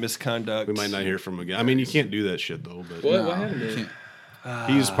 Yeah, that misconduct. We might not hear from him again. I mean, you can't do that shit though. But What? No, What happened? you to him?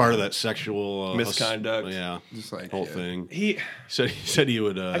 can't. he's part of that sexual Misconduct. Yeah, Just like whole yeah. thing. He He said he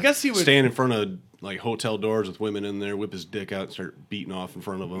would. I guess he would- stand in front of like hotel doors with women in there, whip his dick out, and start beating off in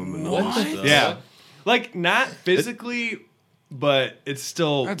front of them, and all What this the stuff. yeah, like not physically, but it's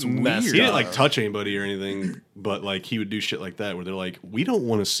still That's messed weird. He didn't up. like touch anybody or anything, but like he would do shit like that where they're like, "We don't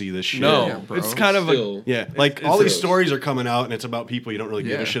want to see this shit." No, Yeah, bro. it's kind of a Still, Yeah, like It's all these gross. stories are coming out, and it's about people you don't really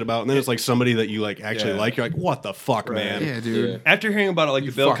give Yeah. a shit about, and then it's like somebody that you like actually Yeah. like. You're like, "What the fuck, man?" Yeah, dude. Yeah. after hearing about it, like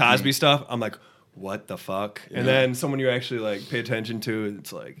the Bill fuck me. Cosby stuff. I'm like, what the fuck? And then someone you actually like pay attention to,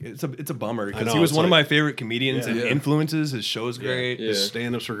 it's like it's a bummer I because know, he was it's one of like- my favorite comedians and Yeah. influences. His show's great. Yeah. His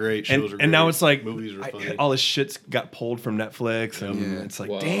stand-ups were great, shows And, were and now great, it's like movies were funny. all his shit's got pulled from Netflix, and Yeah. it's like,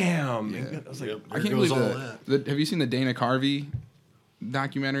 Wow. damn. Yeah. I was like, Yep. I There can't goes believe all the. Have you seen the Dana Carvey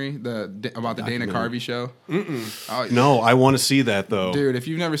documentary? About the Dana Documentary. Carvey show? Oh, No, I want to see that though. Dude, if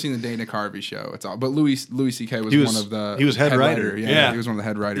you've never seen the Dana Carvey show, it's all. But Louis C.K. was, He was- one of the. he was head writer. Yeah. he was one of the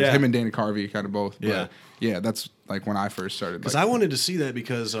head writers. Yeah. Him and Dana Carvey, kind of both. But Yeah. yeah, that's like when I first started. Because Like, I wanted to see that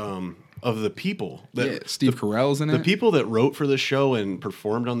because of the people that yeah, Steve Carell's in it. the people that wrote for the show and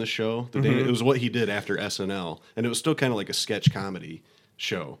performed on the show. It was what he did after SNL, and it was still kind of like a sketch comedy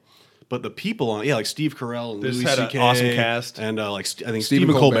show. But the people on, like Steve Carell and They just Louis had an C.K. awesome cast. and I think Stephen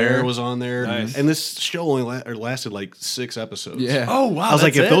Stephen Colbert. Colbert was on there. Nice. And this show only lasted like 6 episodes. Yeah. oh wow, I was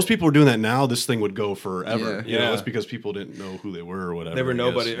like, that's if it? those people were doing that now, this thing would go forever. Yeah. You know, Yeah. it's because people didn't know who they were or whatever. they were I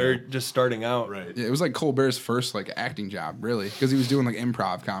nobody guess, or yeah. just starting out. Right. Yeah, it was like Colbert's first like acting job, really, because he was doing like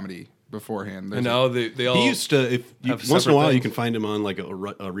improv comedy beforehand. And now they all He used to, have once in a separate while, you things. can find him on like a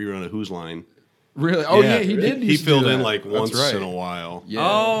rerun of Who's Line. really, oh yeah, he did. He used to filled do in that. like That's once right. in a while. Yeah.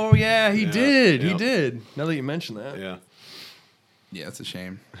 Oh yeah, he Yeah. did. He Yep. did. Now that you mention that, Yeah. Yeah, it's a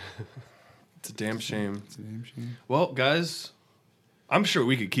shame. it's a damn shame. It's a damn shame. Well, guys, I'm sure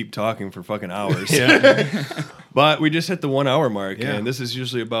we could keep talking for fucking hours. Yeah. But we just hit the 1 hour mark, Yeah. and this is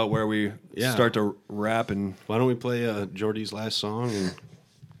usually about where we Yeah. start to rap and Why don't we play Jordy's last song and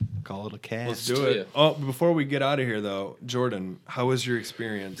call it a cast? let's do it. Yeah. Oh, before we get out of here, though, Jordan, how was your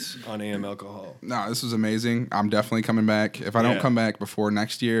experience on AM Alcohol? No, this was amazing. I'm definitely coming back. If I don't Yeah. come back before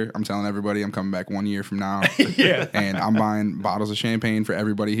next year, I'm telling everybody I'm coming back 1 year from now. Yeah. And I'm buying bottles of champagne for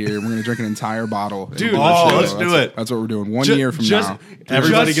everybody here. We're gonna drink an entire bottle. Dude, let's do it. That's what we're doing. 1 year from now.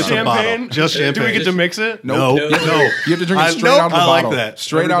 Everybody just gets a bottle. champagne? Just Do we champagne. get to mix it? No, Nope. no. You have to drink it straight I- out of the I bottle. like that.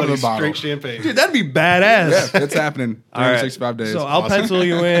 Straight out of the Everybody's bottle. Straight champagne. Dude, that'd be badass. Yeah, it's happening. All right. 365 days. So I'll pencil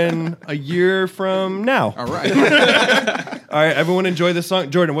you in. in a year from now. All right. All right, everyone enjoy this song.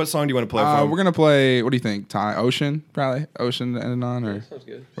 Jordan, what song do you want to play for? We're gonna play. What do you think, Ty? Ocean, probably. Ocean to end on, or Sounds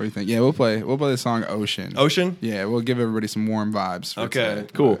good. what do you think? Yeah, we'll play the song Ocean. Ocean? Yeah, we'll give everybody some warm vibes. for Okay, today.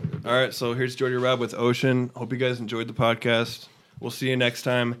 cool. All right, so here's Jordy Rob with Ocean. Hope you guys enjoyed the podcast. We'll see you next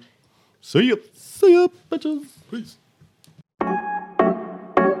time. See ya. See ya, bitches. Peace.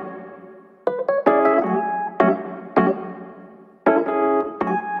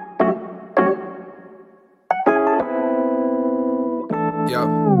 Yo.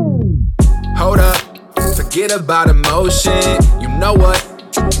 Hold up, forget about emotion. You know what?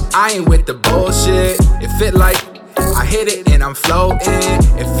 I ain't with the bullshit. It fit like I hit it and I'm floating.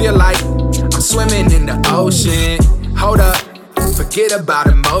 It feel like I'm swimming in the ocean. Hold up, forget about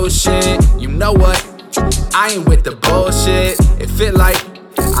emotion. You know what? I ain't with the bullshit. It feel like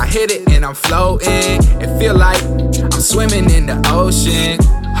I hit it and I'm floating. It feel like I'm swimming in the ocean.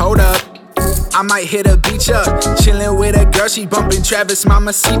 Hold up, I might hit a beach up, chillin' with a girl, she bumpin' Travis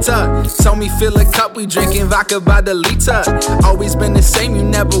Mamacita. Told me fill a cup, we drinking vodka by the liter. Always been the same, you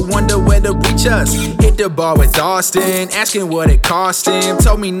never wonder where to reach us. Hit the bar with Austin, asking what it cost him.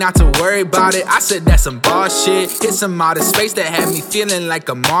 Told me not to worry about it, I said that's some boss shit. Hit some outer space that had me feeling like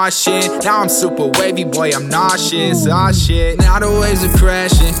a Martian. Now I'm super wavy, boy, I'm nauseous, aw shit. Now the waves are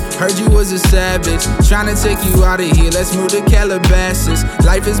crashing, heard you was a savage. Tryna take you out of here, let's move to Calabasas.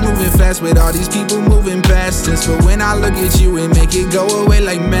 Life is moving fast with all these people moving past us, but when I look at you, it make it go away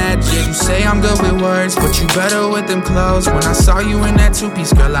like magic. You say I'm good with words, but you better with them clothes. When I saw you in that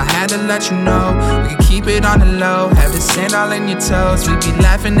two-piece, girl, I had to let you know. We can keep it on the low, have the sand all in your toes. We be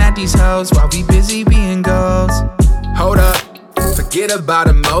laughing at these hoes while we busy being goals. Hold up, forget about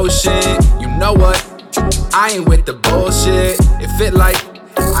emotion. You know what? I ain't with the bullshit. It fit like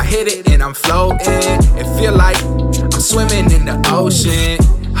I hit it and I'm floating. It feel like I'm swimming in the ocean.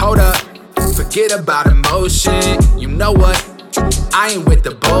 Hold up, forget about emotion. You know what? I ain't with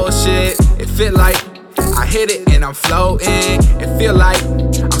the bullshit. It feel like I hit it and I'm floating. It feel like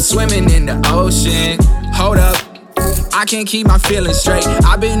I'm swimming in the ocean. Hold up, I can't keep my feelings straight.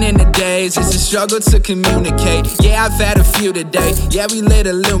 I've been in the days, it's a struggle to communicate. Yeah, I've had a few today. Yeah, we lit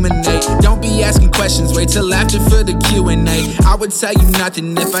illuminate. Don't be asking questions, wait till after for the Q&A. I would tell you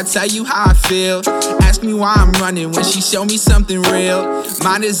nothing if I tell you how I feel. Ask me why I'm running when she show me something real.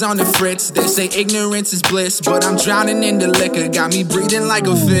 Mine is on the fritz, they say ignorance is bliss, but I'm drowning in the liquor, got me breathing like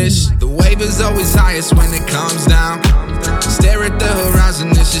a fish. The wave is always highest when it comes down. Stare at the horizon,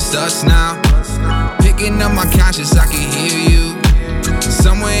 it's just us now. Picking up my conscience, I can hear you.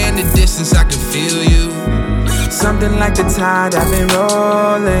 Somewhere in the distance, I can feel you. Something like the tide, I've been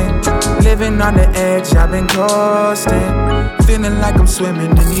rolling. Living on the edge, I've been coasting. Feeling like I'm swimming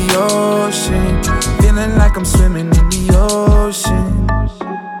in the ocean. Feeling like I'm swimming in the ocean.